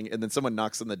are rolling, and then someone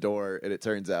knocks on the door, and it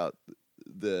turns out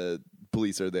the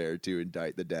police are there to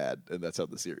indict the dad, and that's how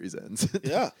the series ends.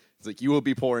 Yeah. It's like, you will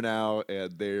be poor now,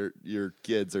 and your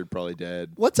kids are probably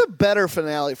dead. What's a better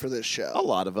finale for this show? A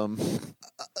lot of them.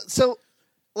 So,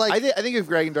 like, I think if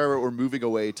Greg and Dharma were moving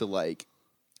away to like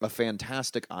a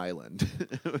fantastic island,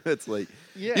 it's like,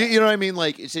 Yeah. you know what I mean?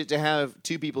 Like to have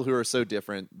two people who are so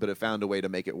different but have found a way to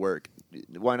make it work.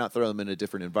 Why not throw them in a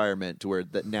different environment to where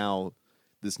that now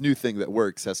this new thing that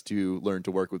works has to learn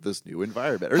to work with this new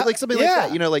environment, or like something like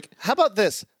that? You know, like how about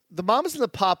this? The Mamas and the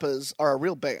Papas are a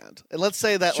real band, and let's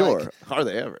say that sure, like, are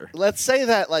they ever? let's say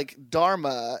that like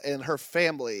Dharma and her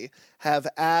family have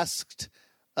asked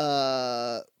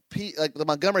like the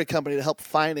Montgomery Company to help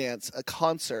finance a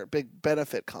concert, big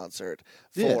benefit concert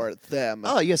for them.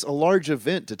 Oh yes, a large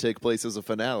event to take place as a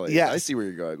finale. Yes. I see where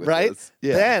you're going with Right? this.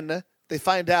 Yeah. Then they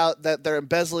find out that they're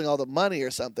embezzling all the money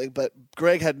or something, but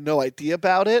Greg had no idea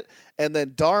about it. And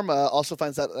then Dharma also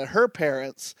finds out that her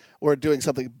parents were doing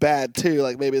something bad too.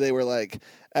 Like maybe they were like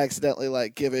accidentally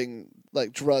like giving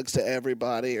like drugs to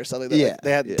everybody or something that Yeah, like,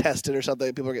 they hadn't yeah. tested or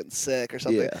something. People are getting sick or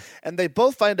something. Yeah. And they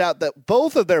both find out that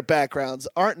both of their backgrounds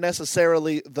aren't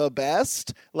necessarily the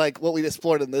best, like what we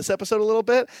explored in this episode a little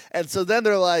bit. And so then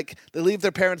they're like, they leave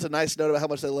their parents a nice note about how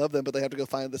much they love them, but they have to go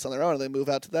find this on their own, and they move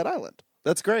out to that island.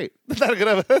 That's great. Not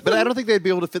gonna- But I don't think they'd be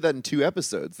able to fit that in 2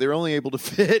 episodes. They're only able to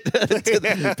fit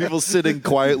people sitting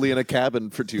quietly in a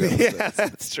cabin for 2 episodes. Yeah,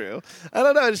 that's true. I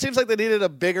don't know. It seems like they needed a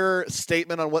bigger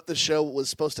statement on what the show was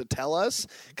supposed to tell us,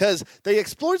 because they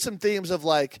explored some themes of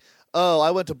like, oh, I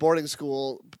went to boarding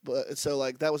school, but so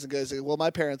like that wasn't good. So, well,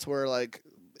 my parents were like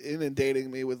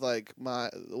inundating me with like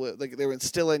like they were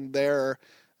instilling their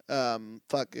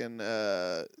fucking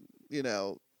you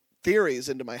know, theories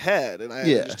into my head, and I had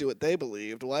Yeah. to just do what they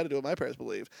believed. Well, I had to do what my parents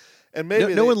believe, and No,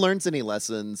 maybe no one learns any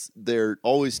lessons. They're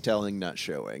always telling, not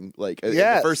showing. Like in the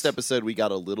Yes. first episode, we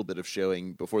got a little bit of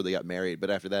showing before they got married, but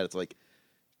after that, it's like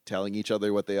telling each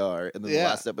other what they are. And then the Yeah.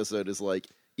 last episode is like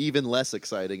even less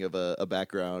exciting of a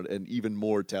background and even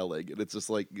more telling. And it's just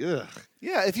like, ugh.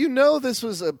 Yeah, if you know this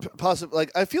was a possible,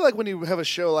 like, I feel like when you have a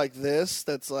show like this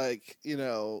that's like,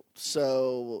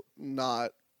 so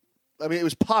not, I mean, it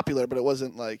was popular, but it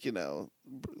wasn't like,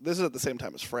 this is at the same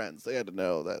time as Friends. They had to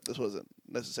know that this wasn't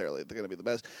necessarily going to be the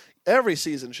best. Every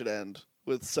season should end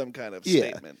with some kind of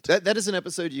statement. That is an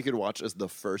episode you could watch as the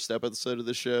first episode of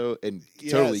the show and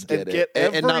Yes, totally and get get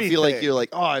it. And not feel like everything. you're like,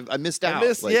 oh, I missed out.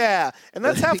 Like, Yeah, and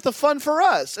that's half the fun for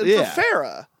us and Yeah. for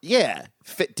Farrah. Yeah.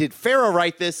 Did Farrah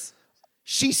write this?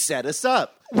 She set us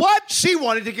up. What? She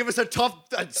wanted to give us a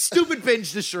stupid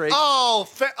binge to shrink.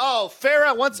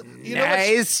 Farrah wants, you know what?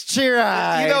 nice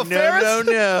try. No,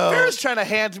 no. Farrah's trying to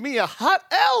hand me a hot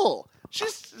L.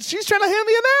 She's trying to hand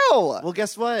me an L. Well,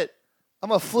 guess what? I'm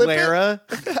gonna flip Lara.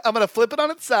 it. I'm gonna flip it on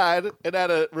its side and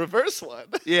add a reverse one.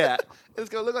 Yeah. It's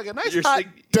gonna look like a nice You're hot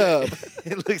saying- dub.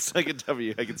 It looks like a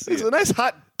W. I can see It's it. a nice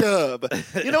hot dub.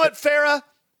 You know what, Farrah?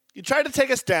 You tried to take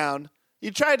us down.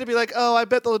 You tried to be like, oh, I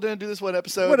bet they'll do this one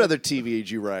episode. What other TV did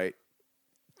you write?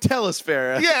 Tell us,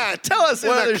 Farrah. Yeah, tell us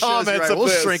What in other the shows comments. you write? of We'll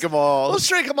this. shrink them all. We'll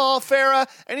shrink them all, Farrah.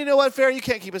 And you know what, Farrah? You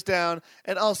can't keep us down.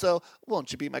 And also,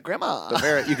 won't you be my grandma? But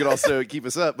Farrah, you could also keep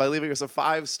us up by leaving us a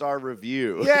 5-star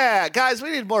review. Yeah, guys,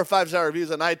 we need more 5-star reviews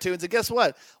on iTunes. And guess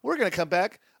what? We're going to come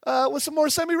back with some more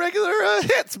semi-regular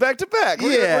hits back to back.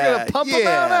 We're going to pump them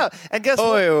out. And guess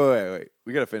Oh, what? wait.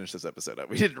 We got to finish this episode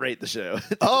up. We didn't rate the show.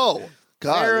 Oh,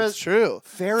 God, Farrah- it's true.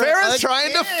 Farrah's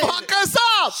trying to fuck us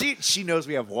up. She knows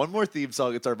we have one more theme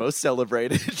song. It's our most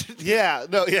celebrated. It's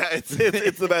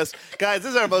the best, guys.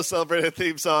 This is our most celebrated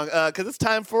theme song because it's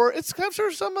time for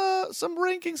some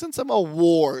rankings and some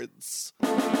awards.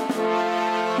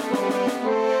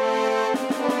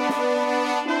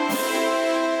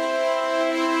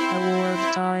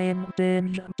 Award time,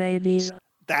 binge babies.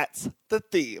 That's the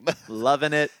theme.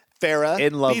 Loving it. Farrah,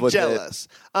 In love be with it. jealous.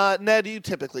 Ned, you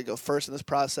typically go first in this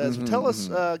process. Mm-hmm, Tell us,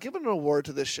 give an award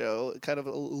to this show, kind of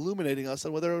illuminating us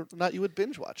on whether or not you would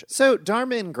binge watch it. So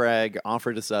Dharma and Greg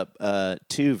offered us up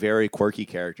two very quirky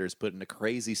characters put in a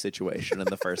crazy situation in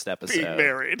the first episode.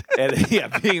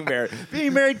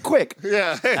 Being married quick.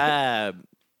 Yeah.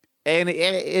 And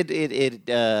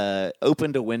it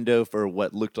opened a window for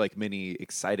what looked like many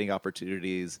exciting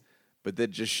opportunities, but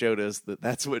then just showed us that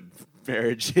that's what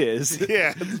marriage is.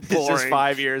 Yeah, it's It's just boring.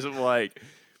 5 years of like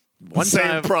one Same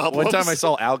time. problems. One time I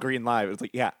saw Al Green live. It was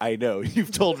like, yeah, I know.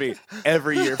 You've told me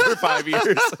every year for 5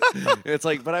 years. It's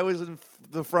like, but I was in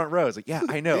the front row. It's like, yeah,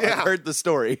 I know. Yeah. I heard the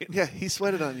story. Yeah, he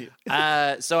sweated on you.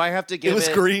 So I have to give It was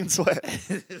green sweat.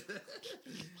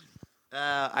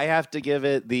 I have to give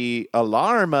it the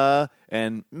alarma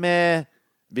and meh,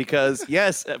 because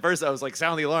yes, at first I was like,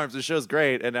 sound the alarms, the show's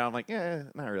great, and now I'm like, yeah,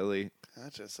 not really.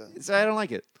 Gotcha. So, So I don't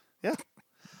like it. yeah,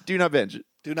 Do not binge.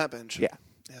 do not binge. Yeah.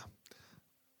 Yeah.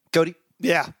 Cody,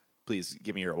 Yeah. please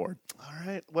give me your award. All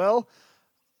right. Well,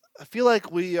 I feel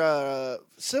like we are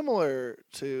dissimilar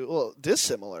to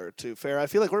Farrah. I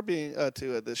feel like we're being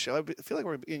to this show. I feel like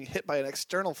we're being hit by an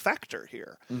external factor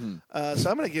here. So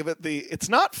I'm going to give it the "It's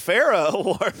Not Farrah"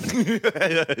 award.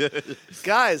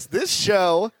 Guys, this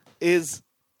show is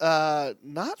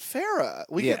not Farrah.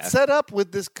 We Yeah. get set up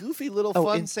with this goofy little Oh,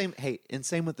 fun. and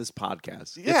same with this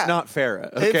podcast. Yeah. It's not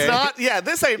Farrah. Okay? It's not. Yeah,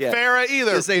 this ain't Yeah. Farrah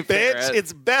either. This ain't bitch. Farrah.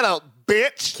 It's Beto,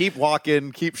 bitch. Keep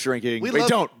walking, keep shrinking. We Wait,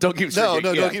 love- don't keep shrinking.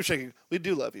 No, Yeah. don't keep shaking. We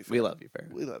do love you. Farrah. We love you,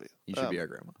 Farrah. We love you. You should be our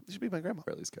grandma, You should be my grandma.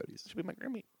 or at least Cody's. Should be my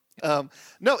Grammy.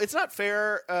 No, it's not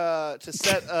fair to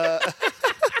set.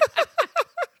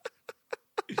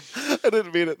 I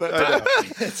didn't mean it that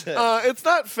time. It's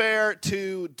not fair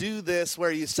to do this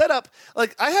where you set up.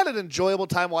 Like, I had an enjoyable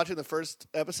time watching the first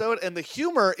episode, and the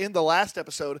humor in the last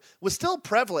episode was still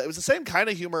prevalent. It was the same kind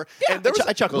of humor. Yeah, and there was,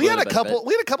 I chuckled we a had a little bit. couple.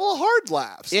 We had a couple of hard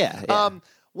laughs. Yeah.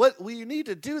 What we need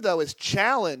to do though is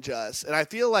challenge us, and I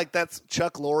feel like that's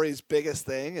Chuck Lorre's biggest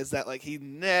thing is that like he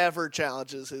never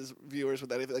challenges his viewers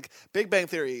with anything. Like Big Bang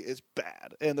Theory is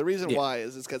bad, and the reason why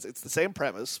is because it's the same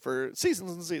premise for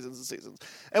seasons and seasons and seasons,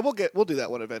 and we'll do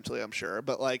that one eventually, I'm sure.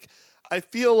 But like I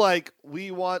feel like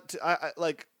we want to,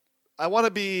 I want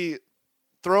to be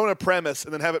thrown a premise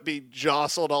and then have it be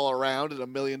jostled all around in a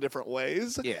million different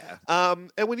ways. Yeah. And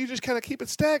when you just kind of keep it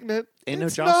stagnant, Ain't no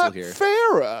it's jostle not here.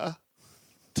 Farrah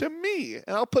to me, and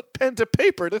I'll put pen to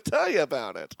paper to tell you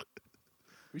about it.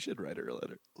 We should write her a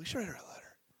letter. We should write her a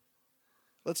letter.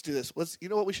 Let's do this. You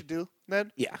know what we should do,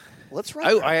 Ned? Yeah. Let's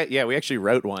write. We actually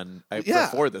wrote one Yeah.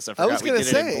 before this. I I forgot was we gonna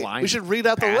did it in say, blind we should read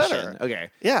out the passion. letter. Okay.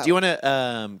 Yeah. Do you want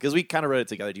to, because we kind of wrote it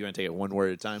together. Do you want to take it one word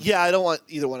at a time? Yeah, I don't want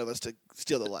either one of us to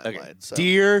steal the limelight. Okay. So.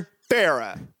 Dear,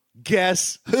 Farrah,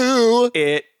 guess who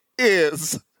it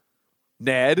is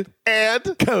Ned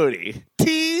and Cody.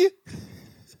 T.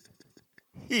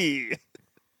 He.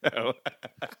 Oh.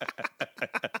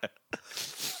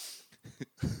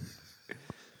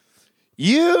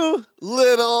 You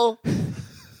Little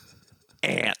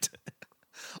ant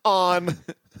on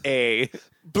a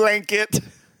blanket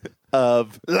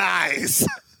of lies.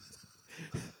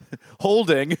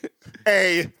 holding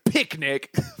A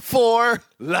picnic for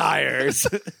liars.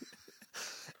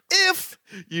 if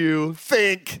You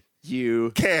think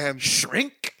you can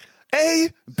shrink a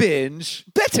binge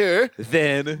better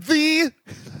than the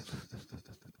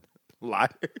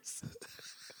liars.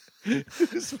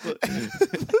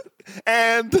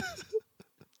 and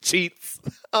Cheats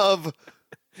of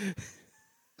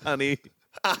honey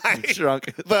I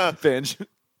shrunk the binge.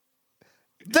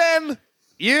 then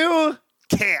You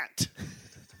can't.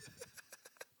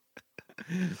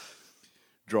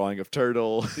 drawing of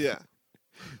turtle, Yeah.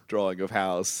 drawing of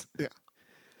house. Yeah.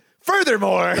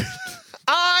 Furthermore,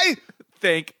 I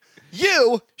think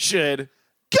you should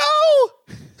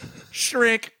go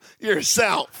shrink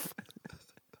yourself.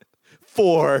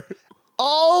 for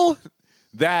All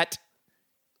that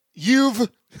you've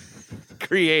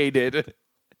created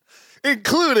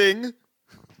including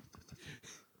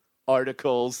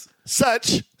articles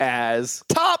such as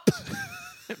top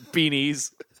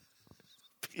beanies.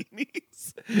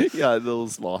 beanies Yeah, the little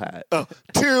small hat.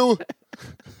 to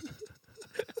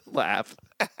Laugh.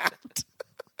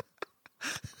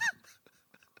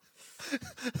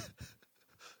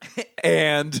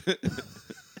 And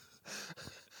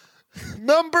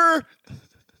number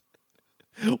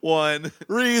one,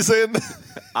 reason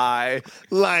I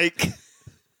like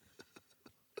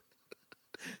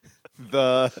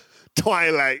the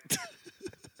Twilight.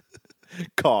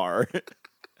 car.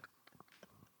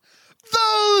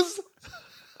 Those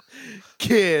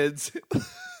Kids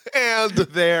and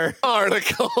their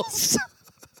articles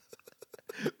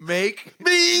make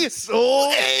me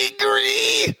so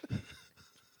angry.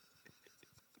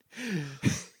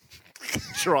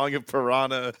 drawing of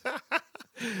piranha,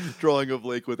 drawing of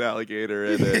lake with alligator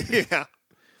in it. Yeah.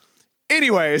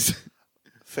 Anyways,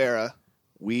 Farrah,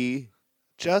 we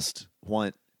just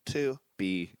want to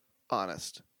be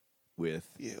honest with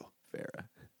you. Farrah.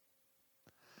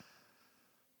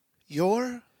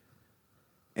 You're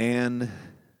An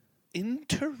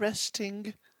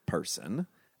interesting person,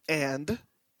 and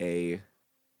a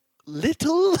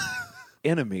little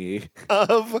enemy,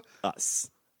 of us.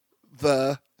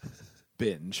 the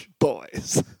Binge.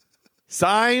 boys.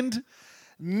 Signed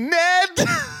Ned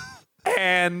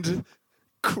and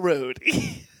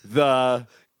Crody, the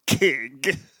king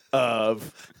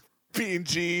of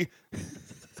PG.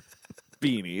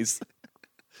 beanies.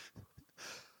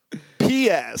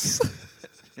 P.S.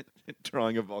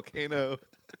 Drawing a volcano.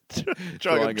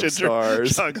 Drawing of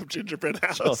stars. Drawing of gingerbread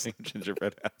house. Drawing of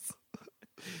gingerbread house.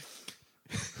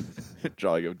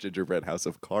 Drawing of gingerbread house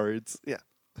of cards. Yeah.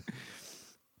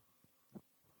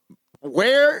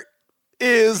 Where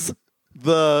Is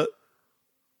the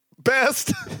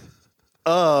best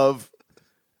of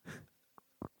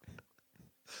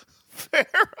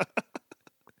Farrah.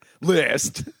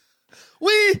 list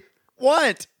We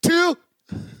want to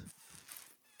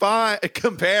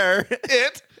compare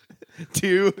it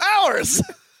to ours.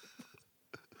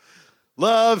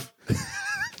 love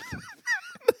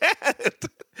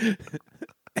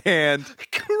and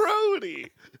Crody.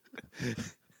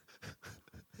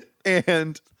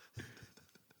 and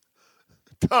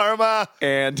Dharma.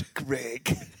 and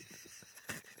Greg.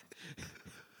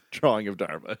 drawing of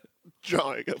Dharma,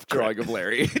 Drawing of Greg. drawing of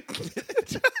Larry.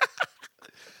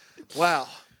 Wow.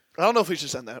 I don't know if we should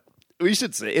send that. We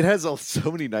should say it has so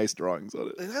many nice drawings on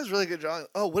it. It has really good drawing.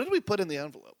 Oh, what did we put in the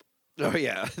envelope? Oh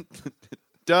yeah,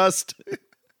 dust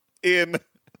In.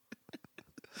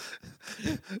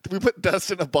 We put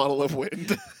dust in a bottle of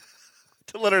wind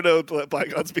to let her know to let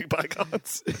bygones be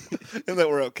bygones, and that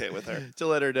we're okay with her. to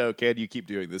let her know. Can you keep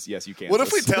doing this? Yes, you can. What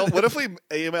if we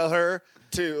email her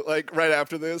to like right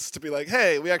after this to be like,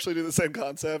 hey, we actually do the same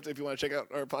concept. If you want to check out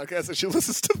our podcast, and she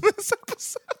listens to this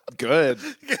episode. Good.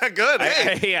 Yeah, good.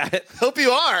 Hey, yeah, hope you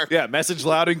are. yeah. Message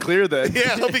loud and clear. Then.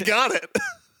 Yeah, hope you got it.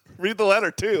 Read the letter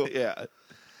too. Yeah.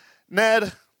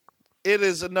 Ned, it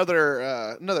is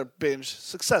another binge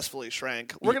successfully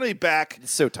shrank. We're going to be back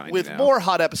It's so tiny with now. more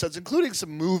hot episodes, including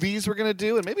some movies we're going to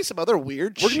do and maybe some other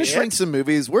weird We're going to shit. shrink some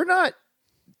movies. We're not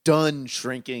done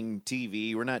shrinking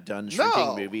TV. We're not done shrinking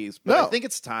No. movies. But No. I think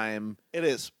it's time It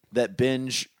is. that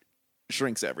binge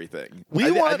shrinks everything. We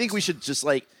I want- think we should just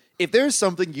like, if there's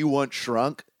something you want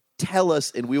shrunk, tell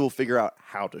us and we will figure out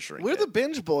how to shrink We're it. the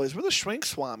binge boys. We're the shrink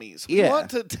swamis. We Yeah. want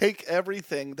to take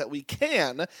everything that we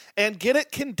can and get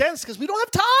it condensed because we don't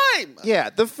have time.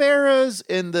 Yeah, the Farrahs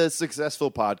and the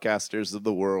successful podcasters of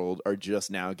the world are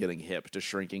just now getting hip to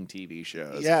shrinking TV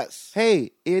shows. Yes.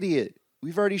 Hey, idiot.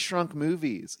 We've already shrunk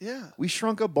movies. Yeah. We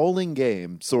shrunk a bowling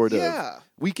game, sort of. Yeah.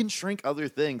 We can shrink other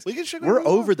things. We can shrink We're whatever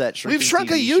we over want. that shrinking We've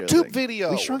shrunk a TV show YouTube thing. video.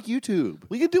 We shrunk YouTube.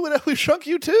 We can do it. We shrunk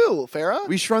you too, Farrah.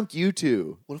 We shrunk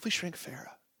YouTube. What if we shrink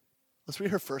Farrah? Let's read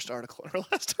her first article and her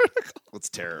last article. Let's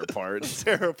tear her apart.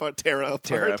 Tear apart. Tara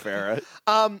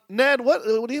Farrah. Ned, what do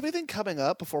you have anything coming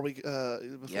up before our next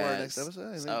episode?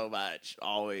 Anything? So much.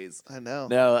 Always. I know.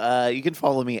 No, you can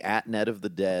follow me at Ned of the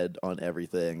Dead on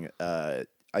everything.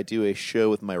 I do a show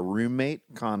with my roommate,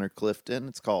 Connor Clifton.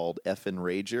 It's called Effin'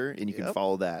 Rager, and you can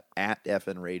follow that at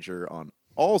Effin' Rager on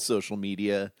all social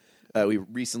media. We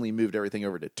recently moved everything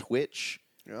over to Twitch.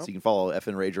 So you can follow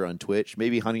Effin' Rager on Twitch.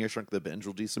 Maybe Honey, I Shrunk the Binge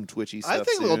will do some Twitchy stuff I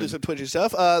think soon. we'll do some Twitchy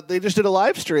stuff. They just did a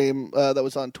live stream that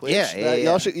was on Twitch. Yeah.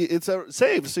 Y'all should, it's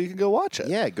saved, so you can go watch it.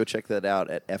 Yeah, go check that out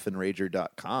at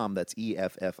effinrager.com. That's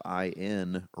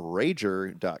EFFIN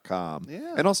Rager.com.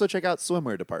 Yeah. And also check out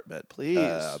Swimwear Department. Please.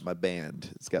 My band.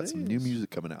 It's got some new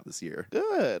music coming out this year.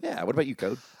 Good. Yeah, what about you,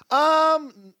 Code?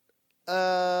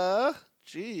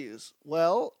 Geez.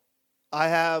 Well, I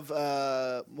have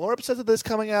more episodes of this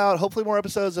coming out. Hopefully, more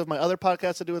episodes of my other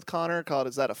podcast I do with Connor called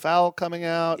 "Is That a Foul?" coming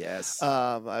out. Yes.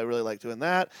 I really like doing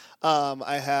that.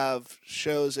 I have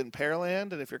shows in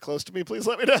Pearland, and if you're close to me, please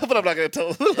let me know. But I'm not going to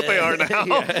tell what they are now.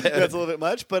 That's a little bit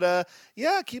much. But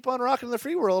yeah, keep on rocking in the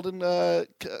free world, and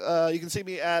you can see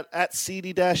me at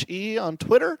CD-E on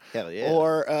Twitter. Hell yeah.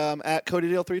 Or at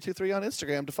CodyDale323 on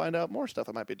Instagram to find out more stuff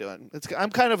I might be doing.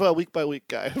 I'm kind of a week by week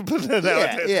guy.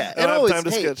 Yeah. And always, time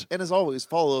to sketch. and as always,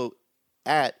 follow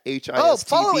at HISTP Oh,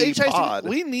 follow Pod. HISTP.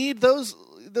 We need those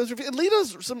reviews. And leave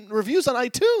us some reviews on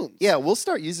iTunes. Yeah, we'll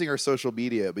start using our social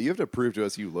media, but you have to prove to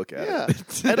us you look at Yeah.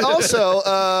 it. And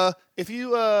also, if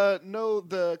you know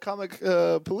the Comic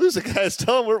Palooza guys,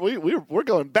 tell them we're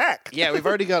going back. Yeah, we've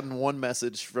already gotten one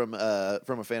message from a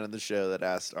fan of the show that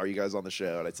asked, "Are you guys on the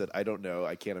show?" And I said, "I don't know.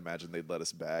 I can't imagine they'd let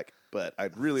us back, but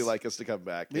I'd really like us to come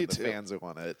back." Me and the too. fans that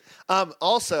want it.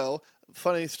 Also,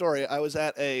 funny story. I was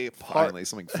at a party. Finally,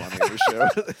 something funny on the show.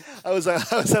 I was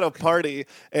at a party,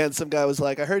 and some guy was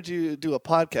like, "I heard you do a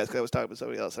podcast." 'Cause I was talking to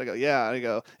somebody else. And I go, "Yeah." And he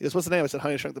goes, "What's the name?" I said,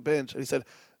 "Honey, I Shrunk the Binge." And he said,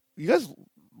 "You guys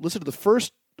listen to the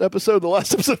first episode, the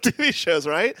last episode of TV shows,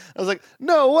 right?" I was like,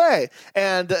 "No way!"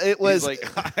 And it was He's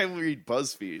like, I read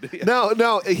BuzzFeed.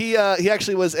 No. He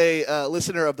actually was a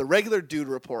listener of the Regular Dude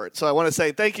Report. So I want to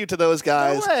say thank you to those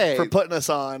guys No way. for putting us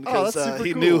on Oh, because that's super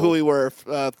he cool. knew who we were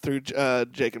through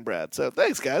Jake and Brad. So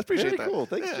thanks, guys. Appreciate Very that. cool.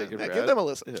 Thanks, Jake and yeah, Brad. Give them a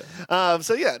listen.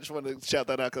 So yeah, I just wanted to shout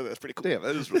that out because that's pretty cool. Damn,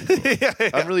 that is really cool. yeah.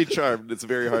 I'm really charmed. It's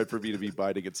very hard for me to be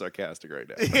biting and sarcastic right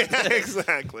now. Yeah,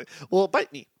 exactly. Well,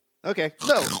 bite me. Okay.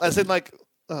 No, as in like,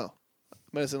 oh,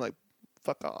 as in like,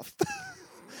 fuck off.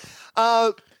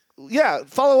 Yeah,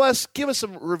 follow us. Give us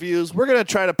some reviews. We're gonna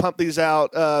try to pump these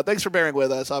out. Thanks for bearing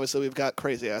with us. Obviously, we've got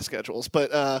crazy ass schedules,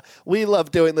 but we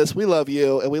love doing this. We love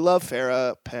you, and we love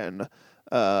Farrah Penn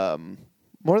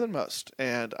more than most.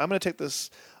 And I'm gonna take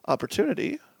this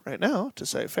opportunity right now to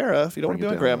say, Farrah, if you don't want to Bring be it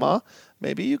my down. grandma,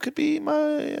 maybe you could be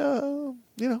my,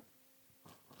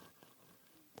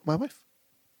 my wife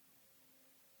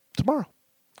tomorrow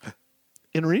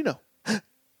in Reno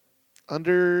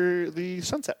under the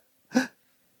sunset.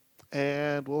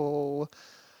 And we'll...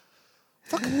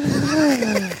 Okay,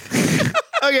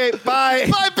 bye.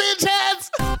 Bye, bitch head!